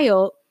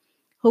child,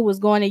 who was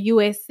going to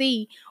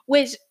USC,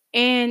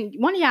 and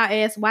one of y'all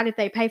asked, why did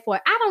they pay for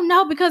it? I don't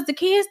know, because the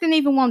kids didn't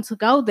even want to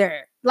go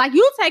there. Like,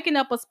 you taking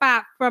up a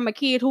spot from a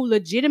kid who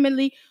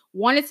legitimately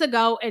wanted to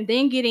go and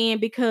then get in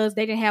because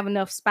they didn't have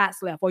enough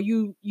spots left, or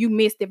you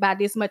missed it by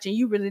this much and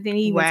you really didn't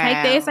even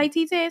take the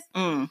SAT test.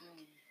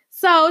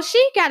 So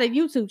she got a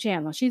YouTube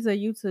channel. She's a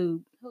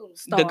YouTube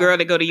star. The girl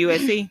that go to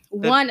USC?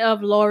 One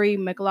of Lori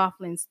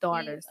McLaughlin's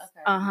daughters.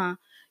 Okay.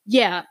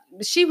 Yeah.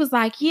 She was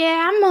like,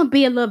 yeah, I'm going to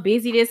be a little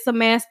busy this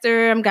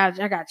semester. I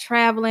got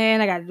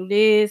traveling. I got to do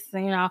this.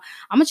 And, I'm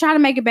going to try to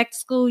make it back to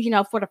school,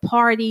 for the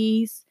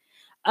parties.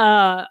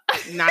 Not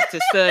to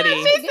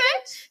study.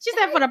 She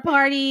said for the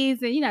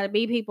parties and, to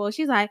meet people.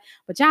 She's like,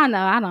 but y'all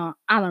know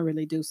I don't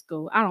really do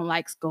school. I don't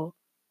like school.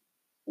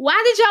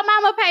 Why did your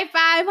mama pay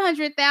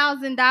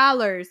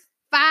 $500,000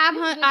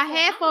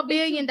 $500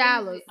 billion.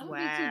 I'm gonna be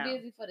Wow. too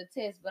busy for the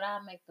test, but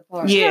I'll make the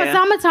party. Yeah,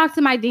 so I'm gonna talk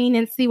to my dean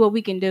and see what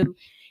we can do.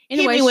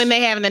 Anyway, when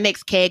they having the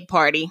next keg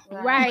party.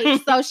 Right.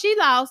 So she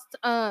lost.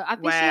 I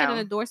think she had an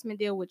Wow. endorsement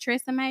deal with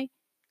Tresemme.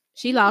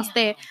 She lost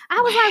that.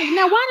 I was like,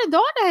 now why the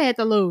daughter had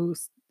to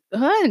lose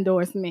her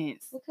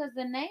endorsements? Because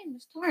the name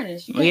is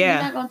tarnished. Yeah.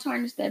 You're not gonna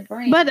tarnish that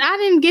brand. But I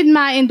didn't get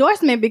my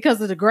endorsement because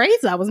of the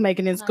grades I was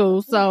making in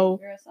school. So,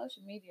 girl,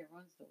 social media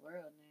runs the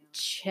world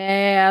now.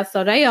 Yeah.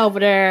 So they over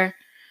there.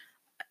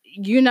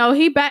 You know,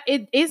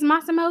 is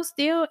Massimo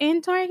still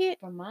in Target?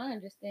 From my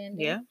understanding,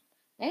 Yeah.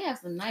 They have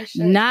some nice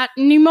shirts. Not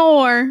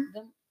anymore.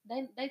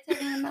 They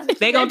taking them out.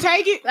 They gonna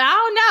take it? I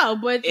don't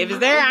know, but If it's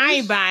there, I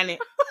ain't buying it.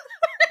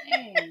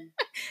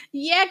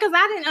 Yeah, because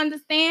I didn't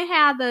understand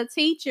how the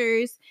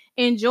teachers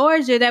in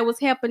Georgia that was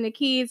helping the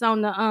kids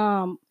on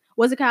the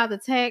what's it called,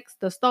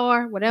 the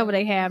Star, whatever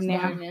they have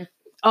now.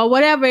 Or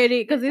whatever it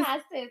is, because it's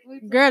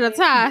girl the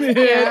Toss.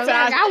 Yeah,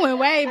 like, I went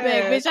way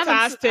back, bitch. I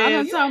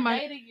done talking about.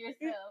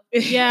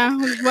 Yeah,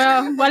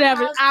 well,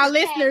 whatever. Our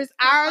listeners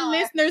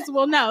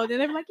will know. Then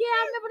they're like, yeah,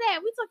 I remember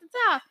that. We took the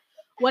Toss.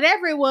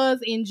 Whatever it was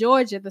in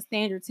Georgia, the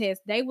standard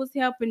test, they was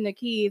helping the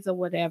kids or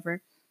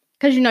whatever,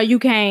 because you know you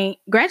can't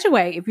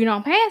graduate if you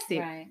don't pass it.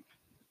 Right.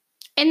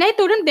 And they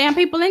threw them damn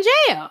people in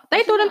jail.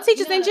 They threw them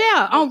teachers in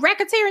jail on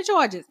racketeering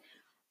charges.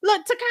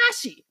 Look,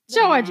 Takashi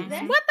charges.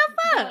 What the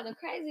fuck? The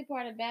crazy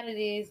part about it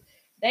is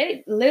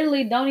they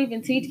literally don't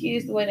even teach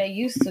kids the way they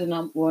used to.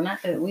 No, well,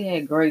 not that we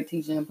had great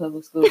teaching in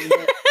public schools,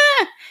 but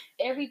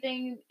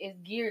everything is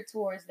geared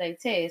towards their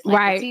test. Like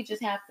right. The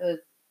teachers have to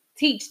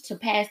teach to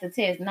pass the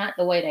test, not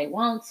the way they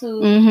want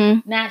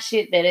to, not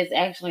shit that is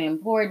actually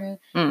important.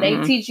 They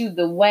teach you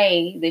the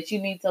way that you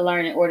need to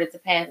learn in order to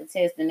pass the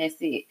test, and that's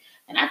it.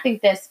 And I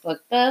think that's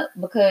fucked up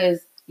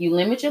because you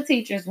limit your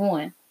teachers,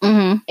 one,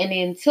 and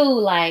then two,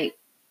 like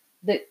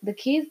the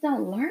kids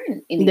don't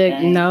learn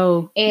anything.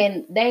 No,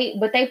 and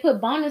they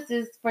put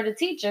bonuses for the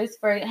teachers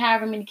for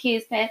however many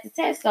kids pass the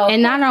test. So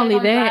and not only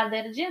that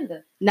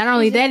agenda. Not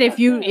only that, if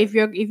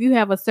you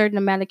have a certain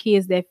amount of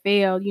kids that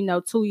fail,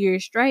 2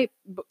 years straight,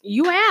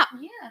 you out.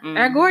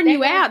 Yeah, Gordon,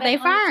 you out. They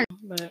fired.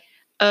 But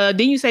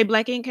didn't you say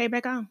Black Ink came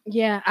back on?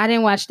 Yeah, I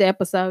didn't watch the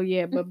episode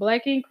yet, but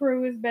Black Ink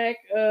Crew is back.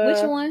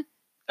 Which one?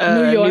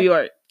 New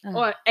York.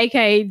 Or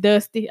AKA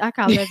Dusty. I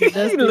call that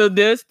Dusty. Little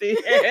Dusty.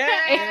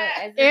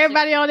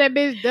 Everybody on that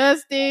bitch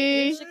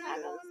Dusty.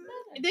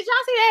 Did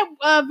y'all see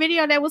that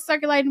video that was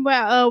circulating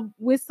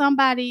with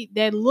somebody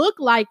that looked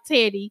like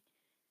Teddy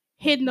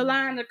hitting the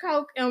line of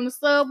coke on the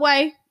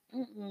subway?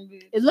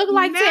 It looked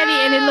like Teddy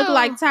and it looked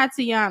like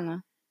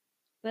Tatiana.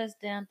 Bust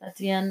down,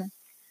 Tatiana.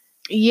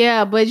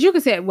 Yeah, but you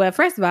could say, well,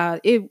 first of all,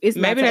 it's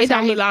maybe that's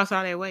how he lost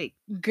all that weight.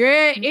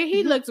 Girl,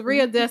 he looks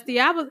real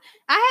dusty. I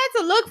had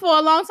to look for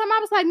a long time. I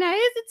was like, now is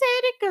it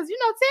Teddy? Because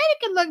Teddy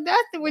can look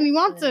dusty when he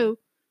wants to.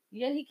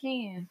 Yeah, he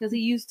can because he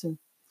used to.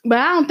 But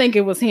I don't think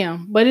it was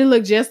him. But it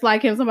looked just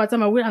like him. Somebody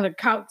told me we had to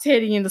caught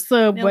Teddy in the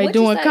subway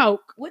doing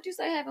coke. What'd you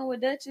say happened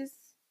with Duchess?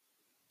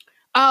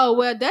 Oh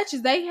well,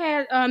 Duchess. They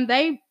had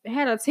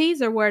a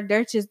teaser where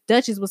Duchess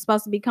was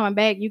supposed to be coming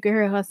back. You could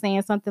hear her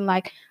saying something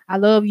like "I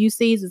love you,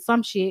 Caesar,"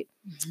 some shit.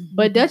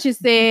 But Duchess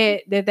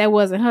said that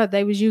wasn't her.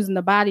 They was using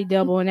the body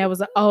double, and that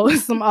was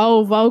some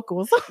old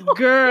vocals.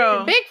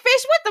 Girl, Big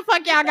Fish, what the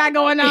fuck y'all got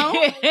going on?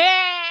 Did they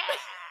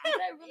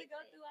really go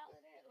through all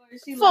of that, or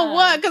is she for lying?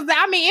 what? Because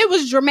it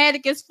was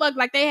dramatic as fuck.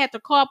 Like they had the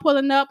car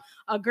pulling up,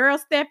 a girl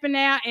stepping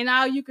out, and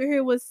all you could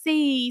hear was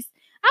C's.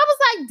 I was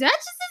like, Duchess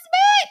is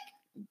back.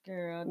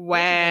 Girl,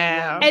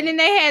 wow. And then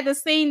they had the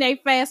scene. They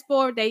fast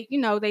forward.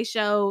 They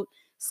showed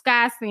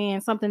Sky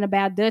saying something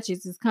about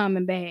Duchess is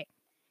coming back,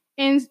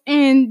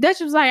 and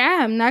Duchess was like,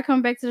 I am not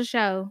coming back to the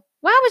show.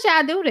 Why would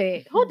y'all do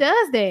that? Who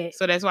does that?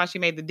 So that's why she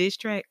made the diss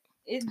track.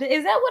 Is that what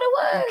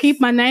it was?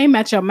 Keep my name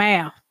out your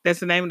mouth. That's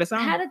the name of the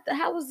song.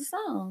 How was the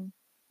song?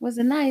 Was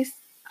it nice?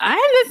 I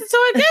ain't listened to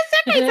it.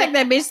 I can't take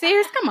that bitch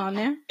serious. Come on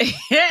now.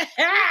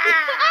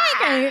 I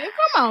can't.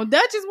 Come on,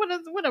 Duchess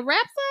with a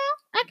rap song.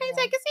 I can't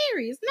take it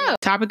serious. No.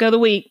 Topic of the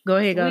week. Go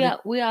ahead,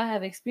 We all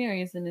have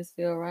experience in this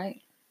field, right?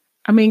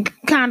 I mean,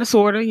 kind of,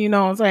 sort of. You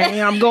know what I'm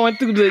saying? I'm going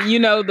through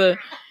the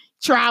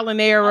trial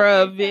and error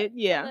of it.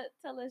 Yeah.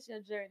 Tell us your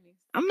journey.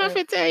 I'm not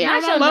finna tell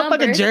y'all Not my your motherfucking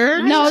numbers.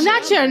 journey. No,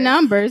 not your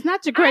numbers,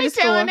 not your I credit ain't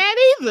score. telling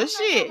that either.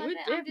 Shit.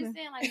 I'm just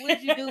saying, like, what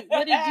did you do?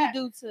 What did you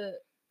do to,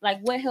 like,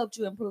 what helped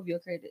you improve your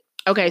credit?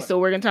 Okay, so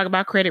we're gonna talk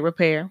about credit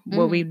repair,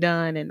 what we've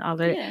done, and all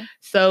that. Yeah.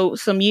 So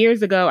some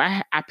years ago,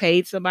 I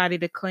paid somebody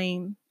to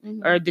clean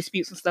or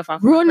dispute some stuff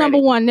off. Rule number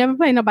 1: never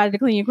pay nobody to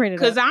clean your credit.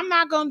 Because I'm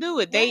not gonna do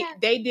it. They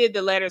did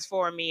the letters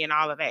for me and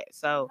all of that.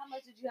 So how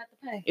much did you have to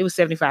pay? it was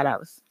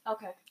 $75.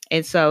 Okay.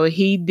 And so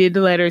he did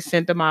the letters,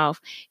 sent them off,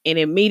 and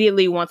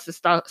immediately once the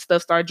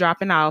stuff started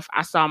dropping off,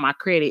 I saw my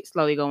credit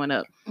slowly going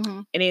up.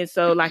 And then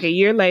so like a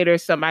year later,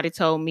 somebody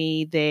told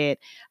me that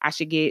I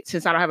should get,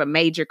 since I don't have a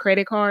major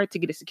credit card, to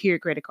get a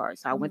secured credit card.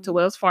 So I went to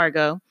Wells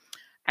Fargo.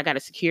 I got a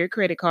secured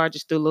credit card,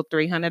 just threw a little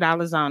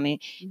 $300 on it.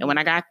 And when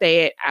I got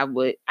that,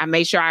 I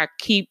made sure I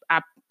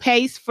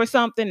pay for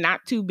something,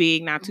 not too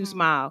big, not too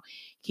small,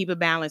 keep a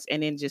balance,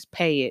 and then just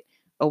pay it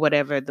or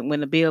whatever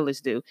when the bill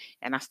is due.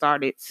 And I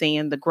started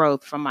seeing the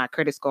growth from my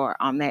credit score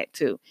on that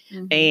too.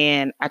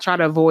 And I try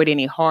to avoid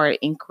any hard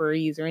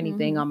inquiries or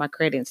anything on my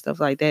credit and stuff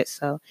like that.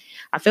 So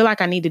I feel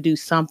like I need to do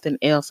something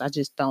else. I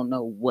just don't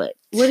know what.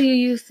 What do you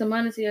use to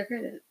monitor your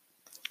credit?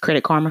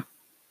 Credit Karma.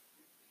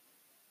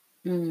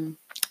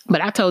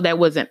 But I told that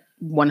wasn't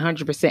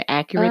 100%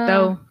 accurate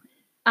though.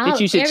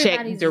 That you should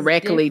check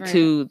directly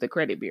to the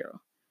credit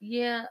bureau.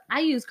 Yeah,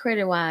 I use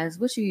CreditWise.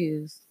 What you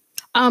use?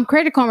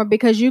 Credit Karma,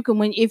 because you can,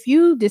 if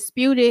you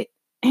dispute it,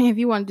 if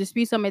you want to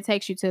dispute something, it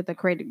takes you to the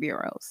credit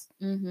bureaus.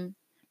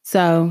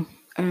 So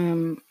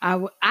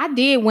I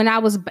did when I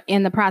was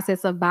in the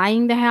process of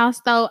buying the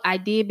house though. I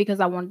did because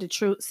I wanted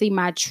to see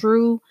my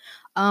true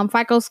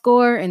FICO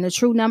score and the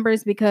true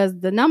numbers, because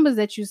the numbers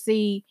that you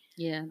see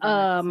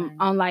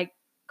on like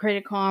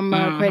Credit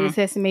Karma, Credit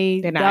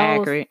Sesame, they're not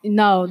accurate.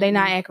 No, they're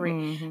not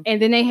accurate.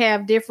 And then they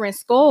have different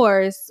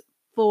scores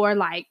for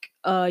like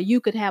you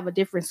could have a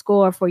different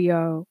score for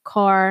your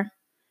car.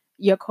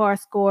 Your car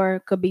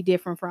score could be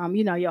different from,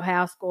 your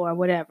house score or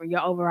whatever,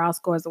 your overall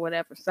scores or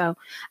whatever. So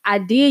I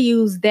did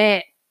use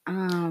that.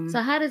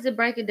 So how does it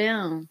break it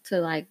down to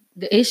like,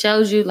 it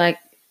shows you like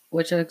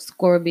what your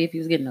score would be if you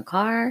was getting a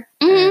car?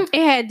 It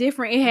had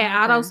different, it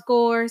had auto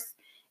scores.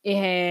 It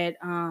had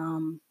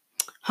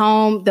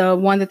home, the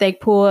one that they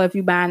pull if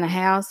you buying a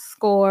house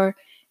score.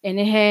 And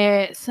it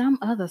had some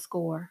other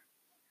score.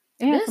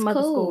 That's some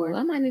other scores.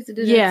 I might need to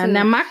do that too. Yeah,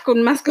 now my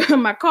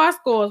car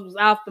scores was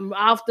off the.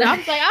 I was like,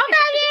 okay,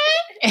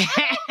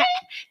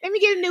 let me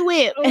get a new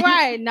whip.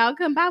 Right. No, I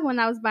couldn't buy one.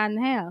 I was buying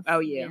the house. Oh,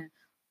 yeah.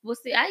 Well,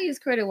 see, I use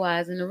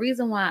CreditWise, and the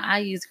reason why I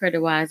use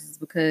CreditWise is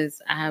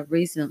because I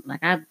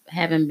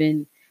haven't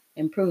been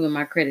improving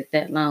my credit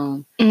that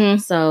long.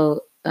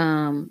 So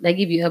they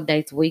give you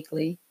updates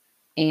weekly,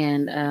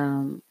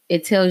 and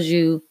it tells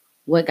you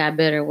what got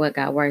better, what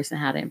got worse, and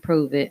how to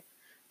improve it.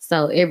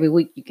 So every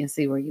week you can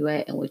see where you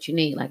at and what you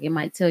need. Like it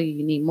might tell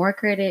you need more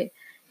credit.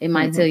 It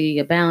might tell you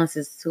your balance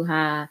is too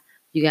high.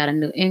 You got a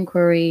new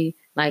inquiry,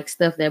 like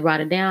stuff that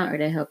brought it down or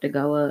that helped it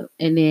go up.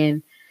 And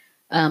then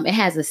it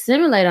has a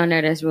simulator on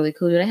there that's really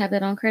cool. Do they have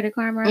that on Credit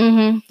Karma?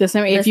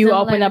 If you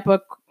open up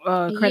a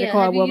credit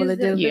card, what will it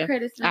do? Yeah,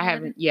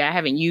 I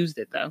haven't used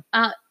it though.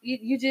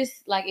 You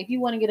just like if you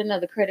want to get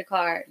another credit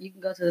card, you can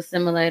go to the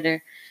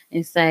simulator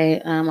and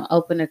say,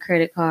 open a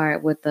credit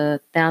card with a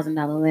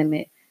 $1,000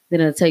 limit. Then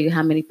it'll tell you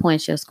how many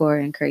points your score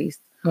increased.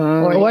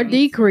 Or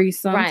decrease.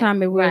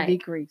 Sometimes it will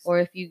decrease. Or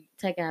if you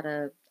take out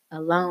a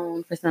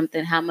loan for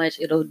something, how much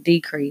it'll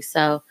decrease.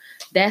 So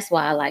that's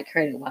why I like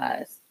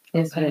CreditWise.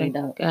 It's really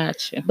dope.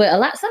 Gotcha.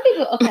 But some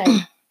people,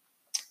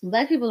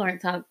 Black people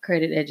aren't taught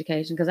credit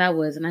education, because I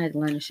wasn't. I had to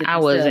learn the shit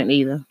myself. I wasn't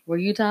either. Were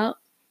you taught?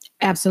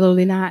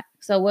 Absolutely not.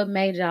 So what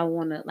made y'all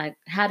want to, like,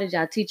 how did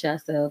y'all teach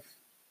yourself?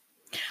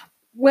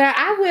 Well,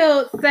 I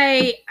will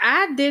say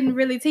I didn't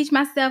really teach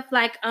myself.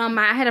 Like,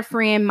 I had a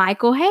friend,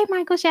 Michael. Hey,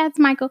 Michael, shout out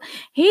to Michael.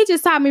 He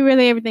just taught me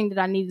really everything that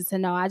I needed to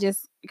know. I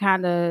just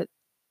kind of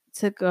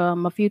took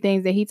a few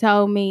things that he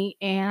told me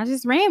and I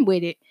just ran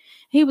with it.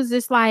 He was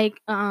just like,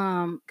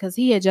 because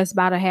he had just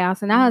bought a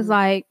house, and I was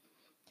like,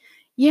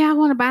 yeah, I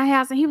want to buy a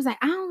house. And he was like,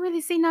 I don't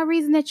really see no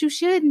reason that you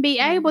shouldn't be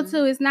able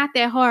to. It's not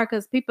that hard,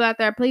 because people out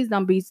there, please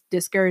don't be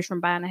discouraged from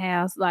buying a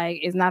house. Like,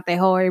 it's not that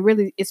hard.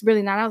 It's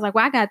really not. I was like,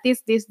 well, I got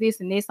this,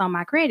 and this on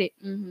my credit.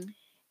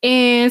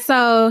 And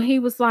so he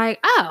was like,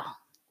 oh,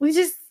 let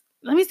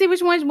me see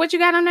what you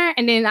got on there.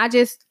 And then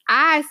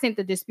I sent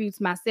the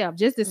disputes myself,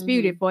 just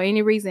disputed for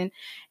any reason.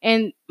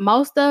 And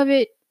most of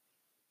it,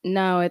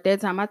 no, at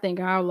that time, I think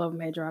all of them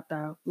had dropped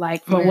out,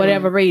 like for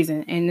whatever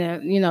reason. And,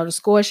 the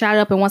score shot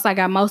up. And once I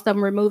got most of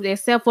them removed,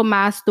 except for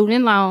my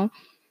student loan.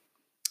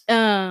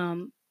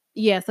 So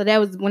that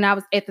was when I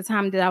was at the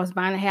time that I was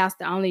buying a house,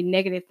 the only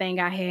negative thing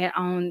I had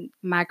on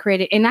my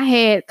credit. And I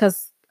had,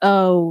 because,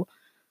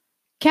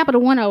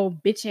 Capital One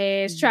old bitch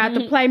ass tried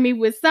to play me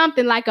with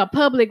something like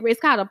it's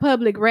called a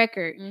public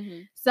record.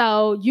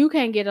 So you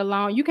can't get a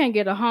loan. You can't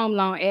get a home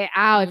loan at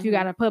all if you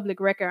got a public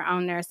record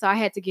on there. So I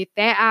had to get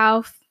that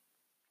off.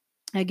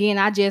 Again,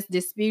 I just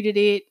disputed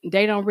it.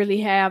 They don't really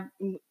have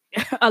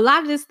a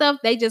lot of this stuff.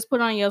 They just put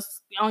on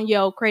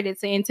your credit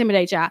to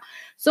intimidate y'all.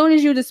 Soon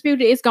as you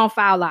dispute it, it's gonna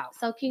file out.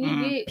 So can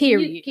you get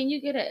period? Can you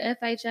get a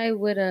FHA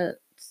with a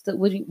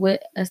student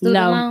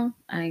loan?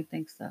 I didn't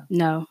think so.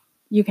 No,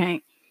 you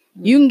can't.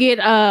 You can get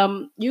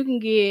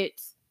the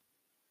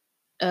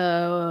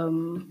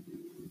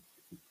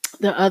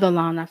other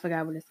loan. I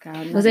forgot what it's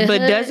called.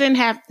 But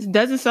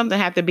doesn't something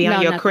have to be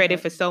on your credit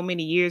for so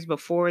many years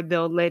before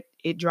they'll let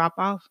it drop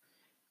off?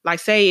 Like,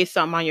 say it's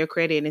something on your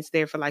credit and it's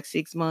there for like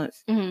 6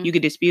 months. You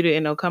could dispute it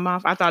and it'll come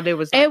off. I thought there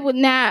was. It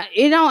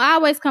don't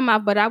always come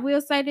off, but I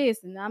will say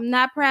this, and I'm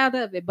not proud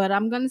of it, but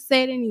I'm gonna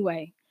say it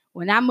anyway.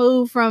 When I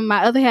moved from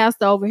my other house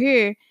to over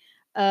here,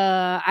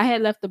 I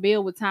had left the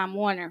bill with Time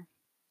Warner.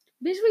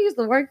 Bitch, we used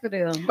to work for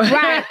them.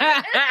 Right.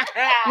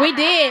 We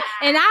did.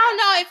 And I don't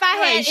know if I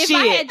had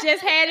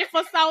just had it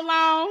for so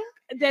long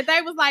that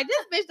they was like,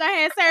 this bitch done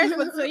had service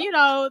for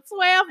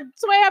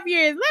 12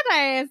 years. Let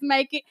her ass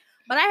make it.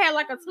 But I had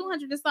like a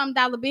 $200 and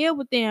something bill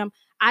with them.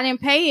 I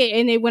didn't pay it,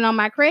 and it went on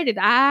my credit.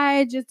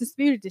 I just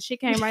disputed it. Shit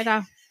came right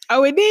off.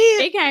 Oh, it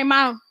did? It came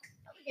out.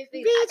 Bitch,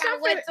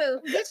 I'm finna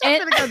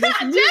go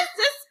dispute. Just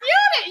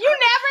dispute it. You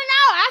never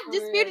know. I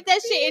disputed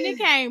that shit, and it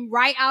came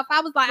right off.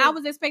 I was like, I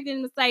was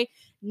expecting them to say,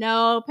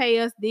 no, pay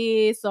us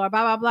this or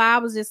blah blah blah. I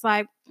was just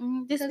like,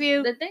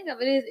 dispute. The thing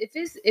of it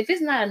is, if it's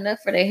not enough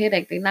for their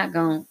headache, they're not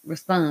gonna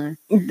respond.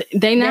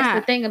 They not. That's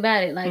the thing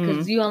about it, like,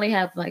 because you only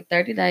have like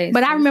 30 days.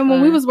 But I remember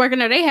when we was working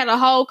there, they had a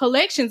whole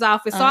collections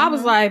office, so I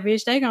was like,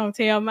 bitch, they gonna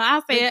tell me.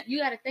 I said, you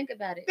got to think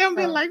about it. They'll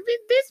be like,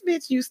 this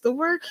bitch used to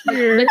work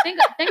here. But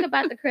think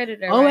about the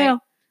creditor. Oh right?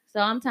 well. So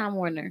I'm Time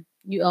Warner.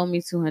 You owe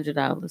me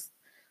 $200,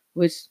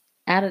 which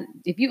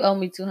if you owe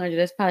me $200,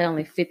 that's probably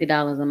only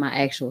 $50 on my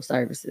actual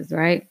services,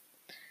 right?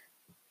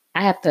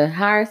 I have to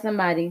hire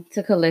somebody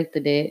to collect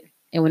the debt,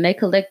 and when they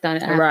collect on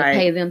it, I have to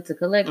pay them to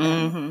collect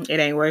on it. It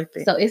ain't worth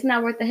it. So it's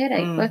not worth the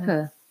headache. Fuck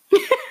her.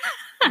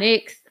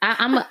 Next,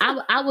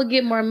 I would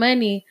get more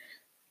money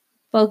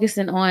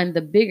focusing on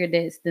the bigger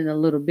debts than the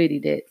little bitty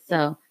debts.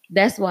 So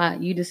that's why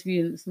you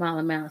dispute small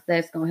amounts.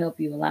 That's gonna help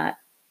you a lot.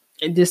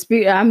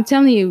 Dispute. I'm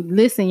telling you,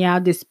 listen, y'all,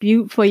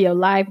 dispute for your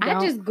life.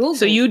 I just Googled.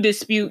 So you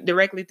dispute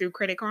directly through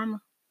Credit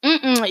Karma?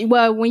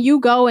 Well, when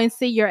you go and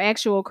see your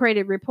actual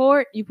credit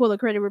report, you pull a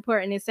credit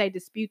report and it say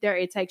dispute there.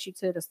 It takes you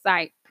to the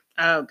site.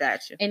 Oh,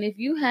 gotcha. And if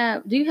you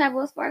have, do you have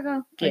Wells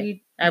Fargo? Yeah,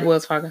 I have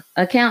Wells Fargo.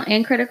 Account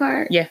and credit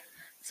card? Yeah.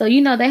 So,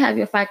 they have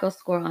your FICO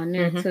score on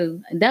there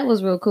too. And that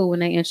was real cool when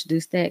they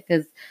introduced that,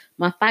 because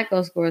my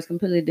FICO score is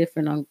completely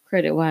different on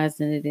credit wise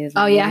than it is.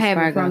 Oh yeah, I have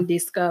it from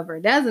Discover.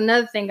 That's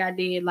another thing I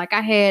did. Like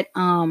I had,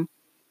 and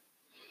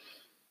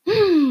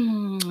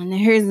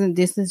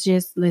this is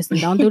just, listen,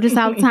 don't do this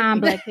all the time,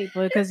 black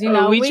people, because we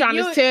trying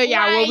to tell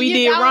y'all what we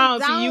did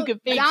wrong so you can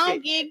fix it.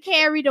 Don't get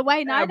carried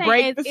away. No,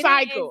 break the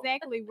cycle. It ain't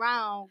exactly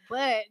wrong,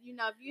 but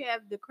if you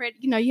have the credit,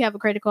 you have a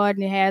credit card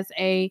and it has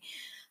a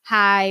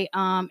high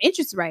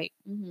interest rate.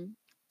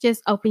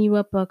 Just open you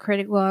up a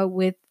credit card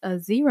with a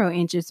 0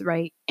 interest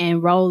rate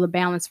and roll the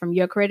balance from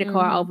your credit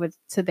card over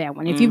to that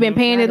one. If you've been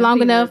paying it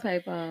long enough,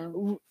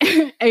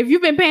 if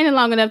you've been paying it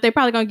long enough, they're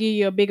probably gonna give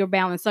you a bigger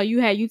balance. So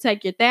you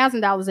take your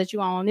 $1,000 that you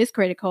own on this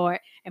credit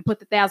card and put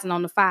the 1,000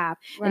 on the 5,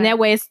 and that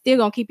way it's still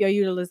gonna keep your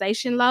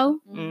utilization low,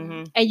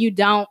 and you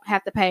don't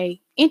have to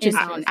pay interest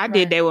on it. I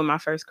did that with my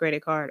first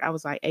credit card. I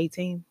was like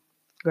 18.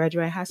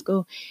 Graduated high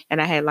school,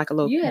 and I had like a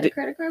little. You had a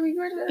credit card when you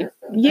graduated?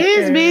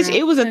 Yes, bitch.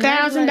 It was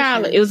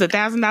 $1,000. It was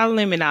 $1,000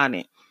 limit on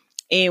it.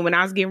 And when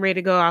I was getting ready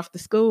to go off to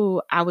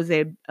school, I was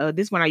at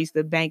this one. I used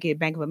to bank at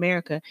Bank of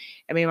America.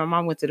 I mean, my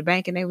mom went to the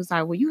bank, and they was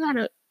like, "Well, you got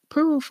to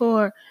approve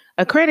for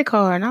a credit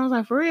card." And I was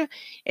like, "For real?"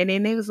 And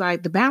then they was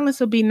like, "The balance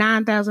will be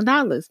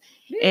 $9,000."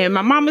 And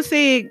my mama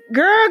said,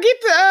 "Girl,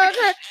 get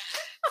the."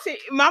 See,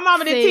 my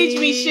mama didn't teach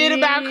me shit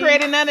about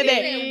credit, none of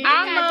that.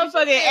 I'm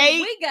motherfucking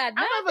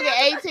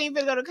 18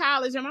 to go to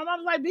college, and my mom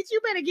was like, "Bitch, you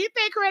better get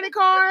that credit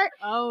card."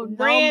 Oh,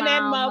 no, ran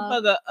that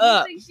motherfucker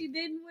up. You think she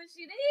didn't when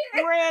she did?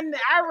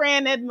 I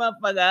ran that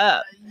motherfucker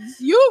up.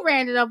 You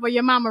ran it up, or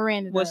your mama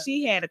ran it up? Well,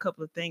 she had a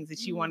couple of things that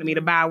she wanted me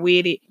to buy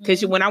with it,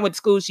 because when I went to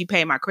school, she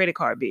paid my credit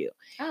card bill.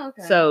 Oh,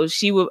 okay. So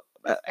she would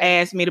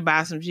ask me to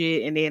buy some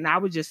shit, and then I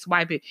would just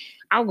swipe it.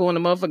 I would go in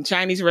the motherfucking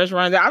Chinese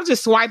restaurant. I was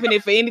just swiping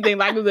it for anything,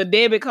 like it was a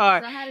debit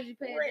card. So how did you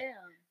pay it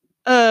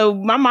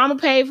down? My mama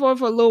paid for it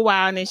for a little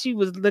while, and then she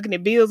was looking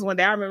at bills one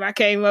day. I remember I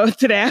came over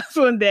to the house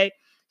one day.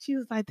 She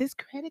was like, "This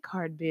credit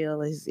card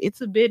bill it's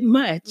a bit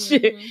much."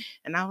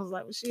 And I was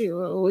like, "Well, shit,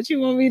 what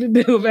you want me to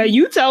do about it?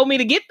 You told me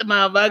to get the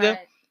motherfucker."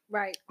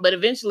 Right. But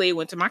eventually it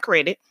went to my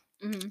credit.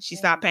 She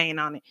stopped paying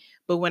on it.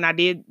 But when I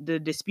did the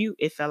dispute,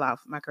 it fell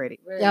off my credit.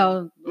 Really?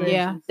 Oh,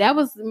 yeah. That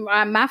was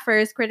my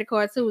first credit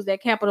card too, was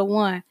that Capital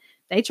One.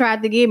 They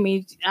tried to get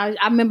me. I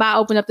remember I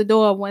opened up the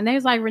door when they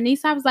was like,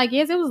 "Renice," I was like,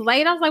 "Yes, it was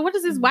late." I was like, "What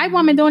is this white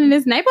woman doing in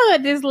this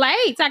neighborhood this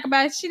late? Talk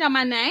about shit on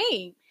my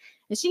name."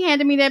 And she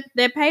handed me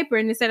that paper,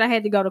 and it said I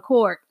had to go to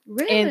court.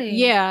 Really? And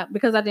yeah,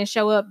 because I didn't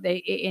show up,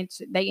 they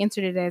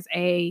entered it as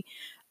a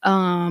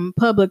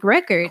public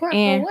record. Court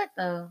and for what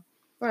though?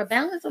 For a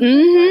balance?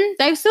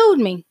 They sued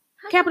me.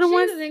 Capital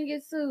One didn't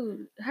get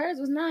sued. Hers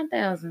was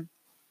 $9,000.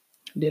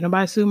 Did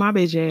nobody sue my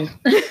bitch ass?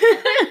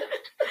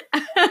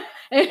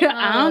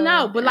 I don't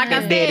know, but like I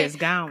said, that is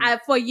gone.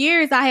 For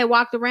years I had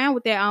walked around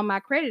with that on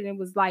my credit and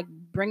was like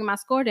bringing my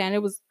score down.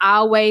 It was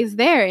always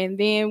there, and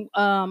then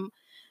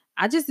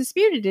I just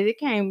disputed it. It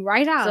came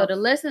right out. So the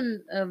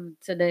lesson of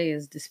today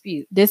is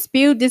dispute.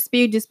 Dispute.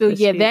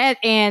 Yeah, that,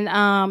 and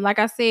like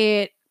I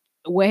said,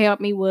 what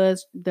helped me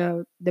was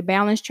the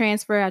balance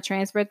transfer. I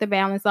transferred the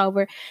balance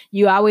over.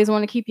 You always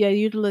want to keep your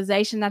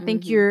utilization. I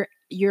think you're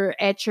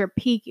at your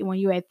peak when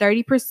you're at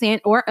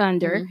 30% or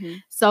under.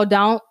 So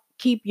don't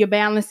keep your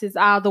balances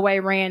all the way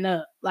ran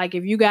up. Like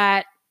if you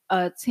got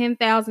a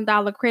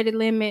 $10,000 credit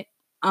limit,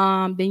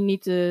 then you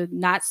need to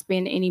not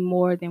spend any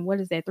more than, what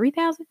is that,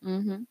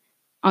 $3,000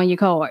 on your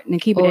card, and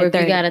keep it at 30.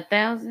 If you got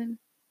 1,000,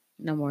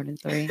 no more than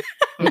 3.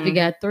 If you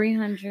got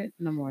 300,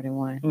 no more than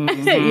 1.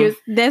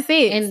 That's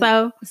it. And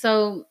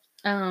so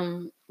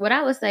what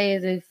I would say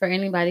is, if for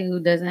anybody who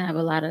doesn't have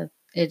a lot of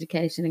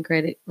education and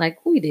credit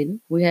like we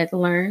didn't. We had to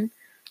learn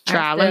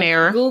Trial and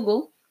error.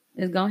 Google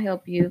is gonna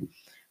help you.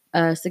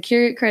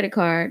 Secured credit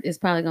card is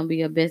probably gonna be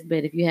your best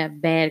bet if you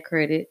have bad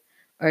credit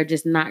or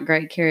just not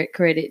great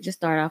credit. Just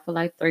start off with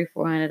like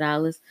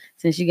 $300-$400.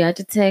 Since you got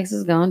your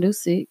taxes, gonna do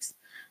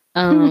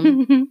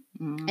 $600.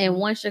 And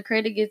once your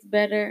credit gets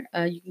better,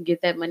 you can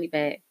get that money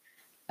back.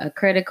 A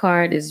credit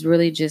card is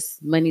really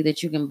just money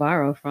that you can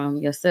borrow from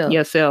yourself.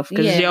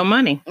 Because it's your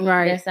money.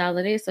 Right. That's all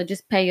it is. So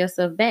just pay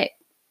yourself back.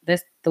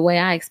 That's the way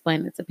I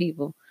explain it to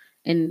people.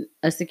 And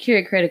a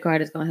secured credit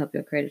card is going to help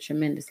your credit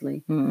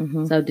tremendously.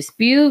 Mm-hmm. So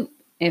dispute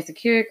and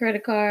secured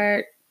credit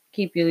card,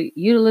 keep your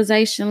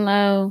utilization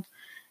low.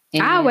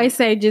 And I always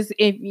say just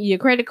if your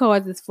credit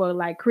cards is for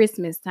like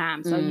Christmas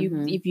time. So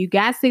if you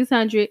got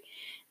 600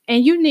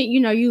 and you need,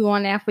 you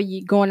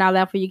going all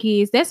out for your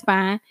kids, that's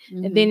fine.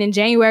 And then in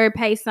January,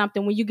 pay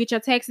something. When you get your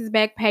taxes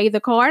back, pay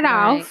the card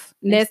off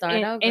and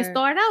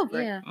start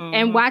over. Yeah.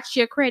 And watch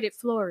your credit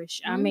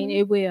flourish. I mean,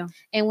 it will.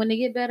 And when they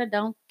get better,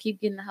 don't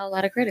keep getting a whole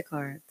lot of credit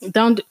cards.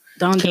 Don't do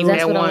That's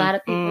that. what a lot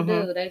of people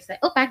do. They say,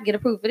 "Oh, I can get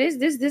approved for this."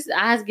 This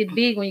eyes get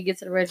big when you get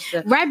to the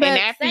register. Right, but and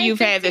after you've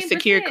had the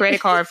secured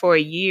credit card for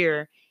a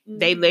year,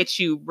 they let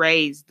you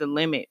raise the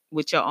limit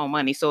with your own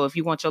money. So if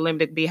you want your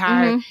limit to be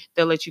higher,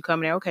 they'll let you come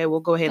in there. Okay, we'll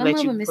go ahead and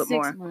let you put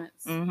more. Some of them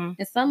is 6 months.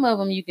 And some of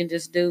them you can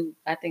just do,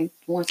 I think,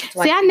 once or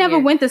twice. See, I never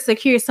went to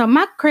secure, so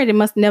my credit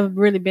must never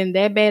really been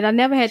that bad. I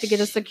never had to get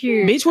a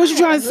secure. Bitch, what you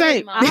trying to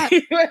say? Good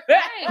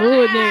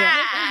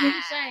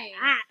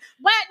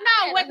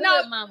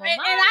no. Mama.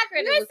 And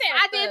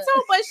I did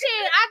too, but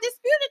shit, I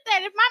disputed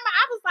that. If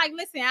I was like,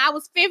 listen, I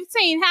was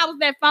 15. How was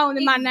that phone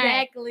in my name?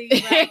 Exactly.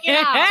 Right.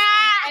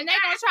 And they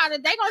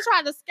gonna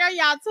try to scare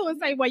y'all too and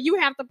say, well, you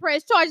have to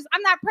press charges.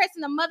 I'm not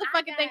pressing a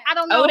motherfucking thing. I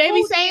don't know. Oh, they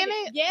be saying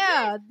it?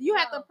 Yeah, you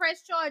have to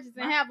press charges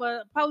and have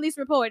a police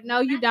report. No,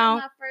 you don't.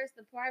 My first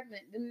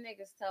apartment, them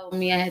niggas told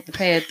me I had to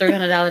pay a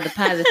 $300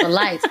 deposit for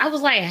lights. I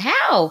was like,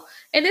 how?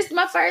 And this is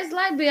my first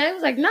light bill. I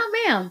was like, no,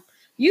 ma'am.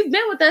 You've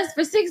been with us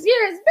for 6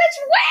 years. Bitch,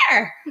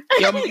 where?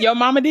 Your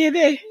mama did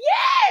that?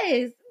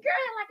 Yes. Girl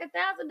had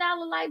like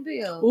 $1,000 light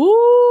bill.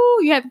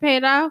 Ooh, you had to pay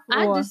it off?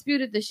 I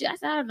disputed the shit. I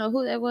said, I don't know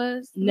who that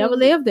was. Never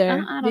lived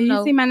there. I don't know.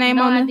 You see my name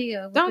no on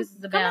idea what this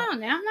is about. Come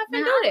on now. I'm not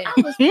gonna do that.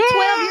 I was 12 years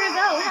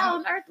old. How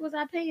on earth was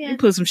I paying? You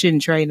put some shit in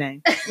Trey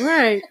name.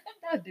 Right.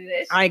 Don't do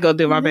that. I ain't gonna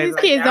do my baby. These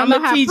kids don't I'm know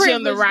gonna how teach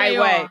him the right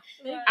way.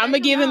 I'm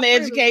gonna give him the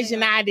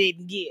education I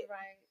didn't get.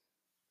 Right.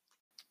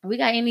 We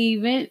got any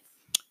events?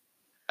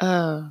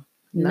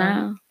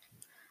 No.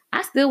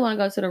 I still want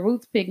to go to the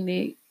Roots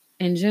picnic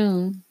in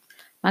June.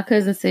 My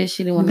cousin said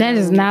she didn't want to. That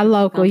is not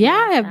local. Y'all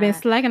have been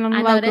slacking on the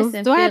locals.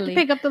 Do I have to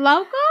pick up the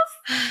locals?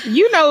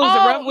 You know, it was a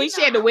rough week.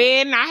 She had the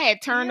wedding. I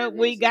had turn up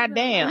week.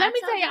 Goddamn. Let me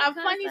tell you a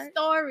funny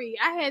story.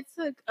 I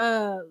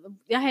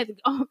had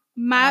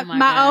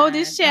my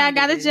oldest child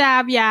got a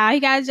job, y'all. He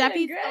got a job.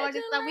 He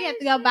started, so we had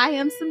to go buy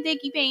him some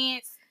dicky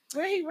pants.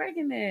 Where he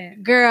working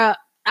at? Girl,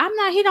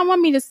 he don't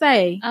want me to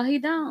say. Oh, he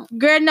don't.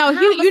 Girl, no,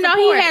 you know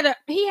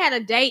he had a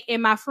date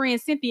and my friend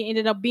Cynthia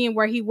ended up being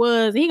where he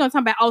was. And he gonna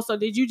talk about, so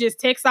did you just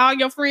text all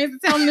your friends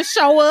and tell them to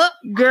show up?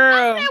 Girl.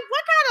 I said,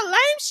 what kind of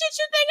lame shit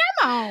you think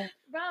I'm on?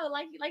 Bro,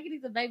 like he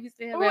needs a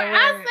babysitter.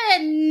 I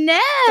said no.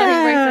 So he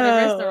works at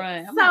a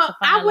restaurant.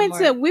 I went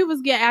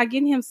to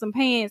getting him some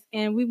pants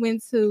and we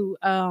went to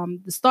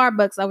the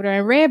Starbucks over there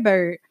in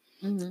Redbird.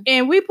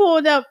 And we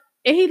pulled up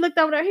and he looked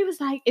over there. He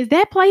was like, is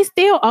that place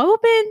still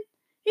open?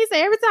 He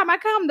said, every time I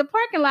come, the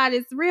parking lot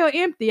is real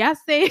empty. I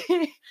said,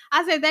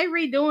 they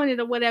redoing it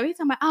or whatever. He's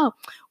talking about, oh,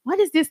 what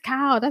is this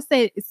called? I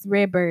said, it's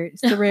Redbird.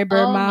 It's the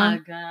Redbird Mall. Oh, my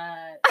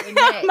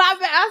God. My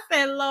bad. I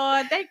said,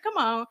 Lord, come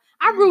on.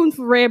 I'm rooting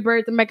for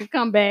Redbird to make a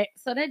comeback.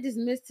 So they just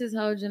missed his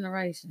whole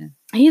generation.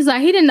 He's like,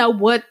 he didn't know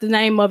what the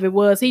name of it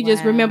was. He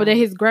just remembered that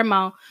his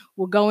grandma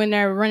would go in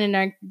there, run in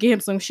there, and get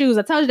him some shoes.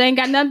 I told you they ain't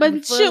got nothing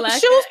but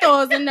shoe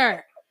stores in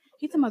there.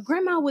 He told my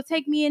grandma would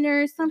take me in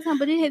there sometime,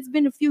 but it has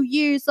been a few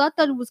years, so I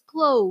thought it was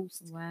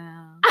closed.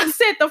 Wow. I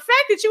said, the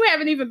fact that you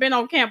haven't even been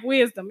on Camp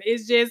Wisdom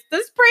is just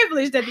this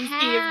privilege that these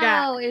kids got.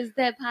 How is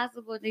that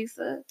possible,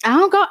 Nisa?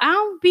 I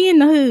don't be in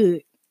the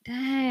hood.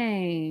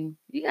 Dang.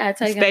 You gotta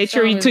take stay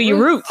true to your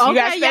roots. You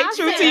gotta stay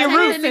true to your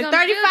roots. 35 put me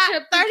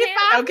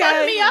up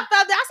the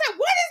other. I said,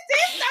 what is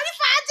this? 35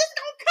 just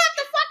don't cut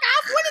the fuck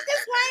off. What is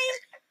this, Wayne?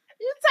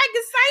 You take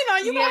the Saint on.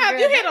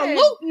 You hit a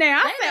loop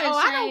now. I said,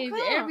 I don't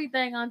come.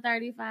 Everything on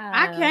 35.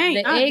 I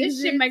can't.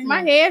 This shit make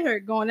my head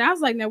hurt going. I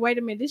was like, now wait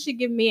a minute. This shit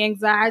give me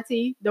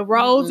anxiety. The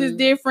roads is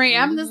different.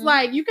 I'm just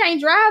like, you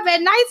can't drive at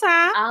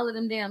nighttime. All of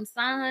them damn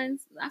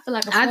signs. I feel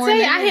like I tell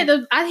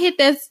you, I hit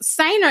that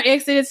Sainer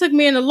exit. It took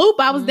me in a loop.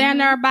 I was down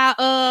there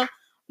by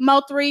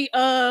Mo 3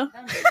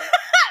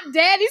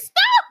 Daddy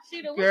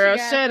stop. Girl,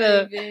 shut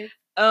up.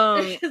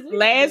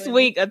 Last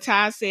week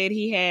Atai said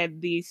he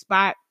had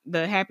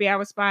the happy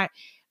hour spot.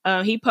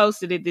 He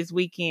posted it this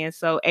weekend.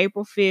 So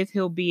April 5th,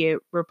 he'll be at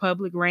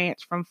Republic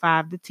Ranch from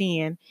 5 to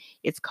 10.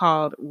 It's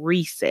called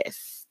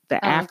Recess,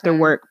 the after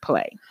work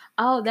play.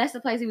 Oh, that's the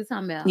place he was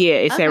talking about. Yeah,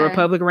 it's at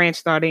Republic Ranch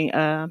starting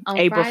April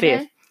Friday?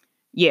 5th.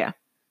 Yeah.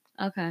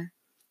 Okay.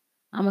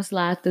 I'm gonna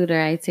slide through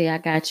there. AT, I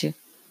got you.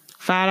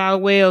 $5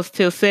 whales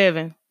till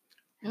 7.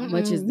 How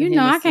much is the you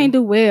know I Hennessy? can't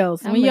do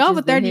wells. How When you're much over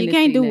is the 30, you can't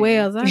Hennessy, do nigga?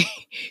 wells. Huh?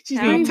 She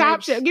How said top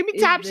much shelf. Give me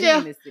is top the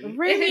shelf.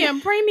 Hennessy?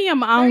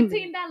 Premium only.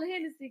 $13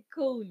 Hennessy,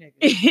 cool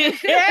nigga.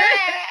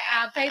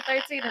 I'll pay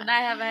 $13 and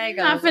not have a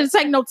hangover. I'm not finna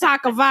take no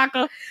taco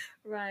vodka.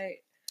 Right.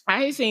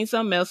 I ain't seen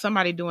something else.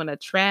 Somebody doing a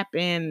trap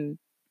and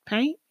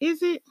paint.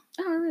 Is it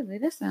Oh, really?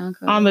 That sounds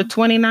cool. on the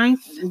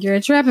 29th? Your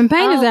trap and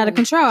paint is out of Oh.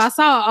 control. I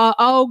saw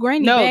old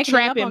granny. No, backing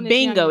trap up on and this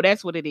bingo. young-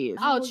 That's what it is.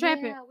 Oh,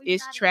 trapping. yeah, we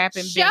It's gotta- trap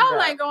and Show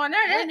bingo. ain't going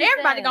there. When is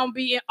Everybody that? gonna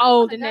be I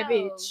old wanna in that go.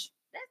 bitch.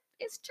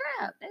 It's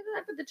trap. They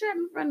gotta put the trap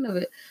in front of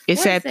it.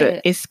 It's Where's at the.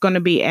 that? It's gonna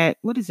be at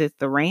what is it?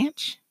 The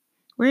ranch.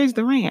 Where is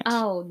the ranch?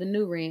 Oh, the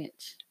new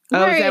ranch. Oh,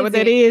 Where is that is what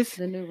that it? is?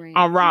 The new ranch.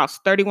 On Ross,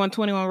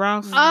 3121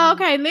 Ross. Mhm. Oh,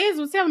 okay. Liz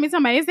was telling me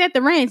something. It's at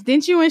the ranch.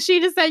 Didn't you and she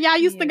just say y'all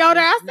used to go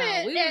there? I No,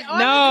 said, we at was- Arlington.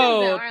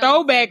 No, Arlington.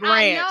 throwback I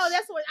ranch. know.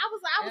 That's what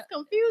I was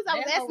confused. I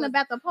was That asking was-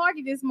 about the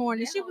party this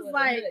morning. That She hoe was a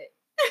like,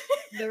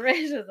 hood. The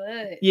ranch was a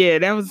hood. Yeah,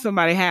 that was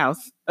somebody's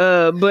house.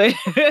 But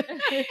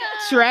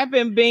trap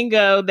and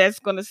bingo. That's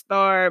gonna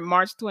start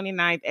March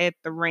 29th at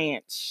the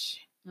ranch.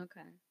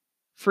 Okay.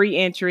 Free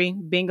entry.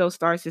 Bingo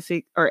starts at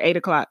 6 or 8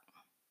 o'clock.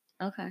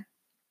 Okay.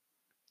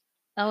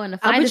 Oh, and the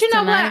oh, fight but is you know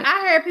tonight. what?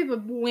 I heard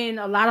people win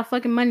a lot of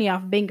fucking money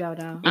off bingo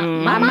though.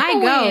 Mm. My I mama might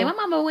go. win. My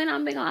mama win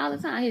on bingo all the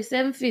time. I hit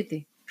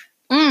 $750.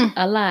 Mm.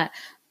 A lot.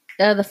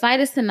 The fight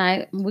is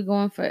tonight. We're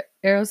going for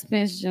Errol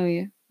Spence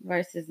Jr.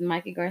 versus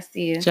Mikey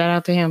Garcia. Shout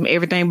out to him.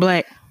 Everything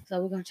black.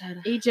 So we're gonna try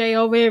to. EJ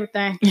over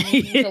everything. So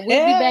we'll be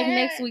back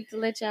next week to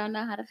let y'all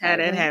know how the How fight that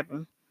went.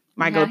 happened.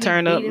 Might How go he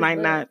turn beat up, his might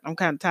butt. not. I'm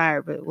kind of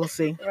tired, but we'll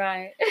see.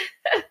 Right.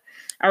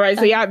 All right,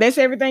 so y'all, that's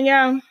everything,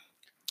 y'all.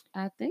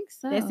 I think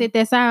so. That's it.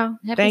 That's all.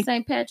 Happy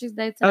St. Patrick's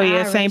Day to Oh the yeah,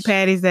 Irish. St.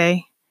 Patty's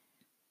Day.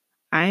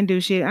 I didn't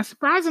do shit.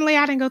 Surprisingly,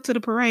 I didn't go to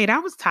the parade. I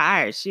was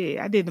tired. Shit,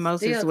 I did the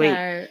most Still this week.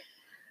 tired.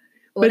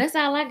 Well, But- that's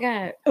all I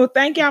got. Well,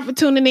 thank y'all for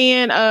tuning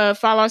in.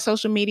 Follow our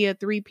social media,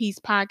 3-Piece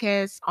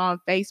Podcast on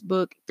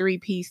Facebook,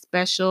 3-Piece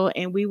Special,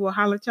 and we will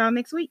holler at y'all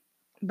next week.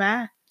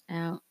 Bye.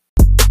 Out.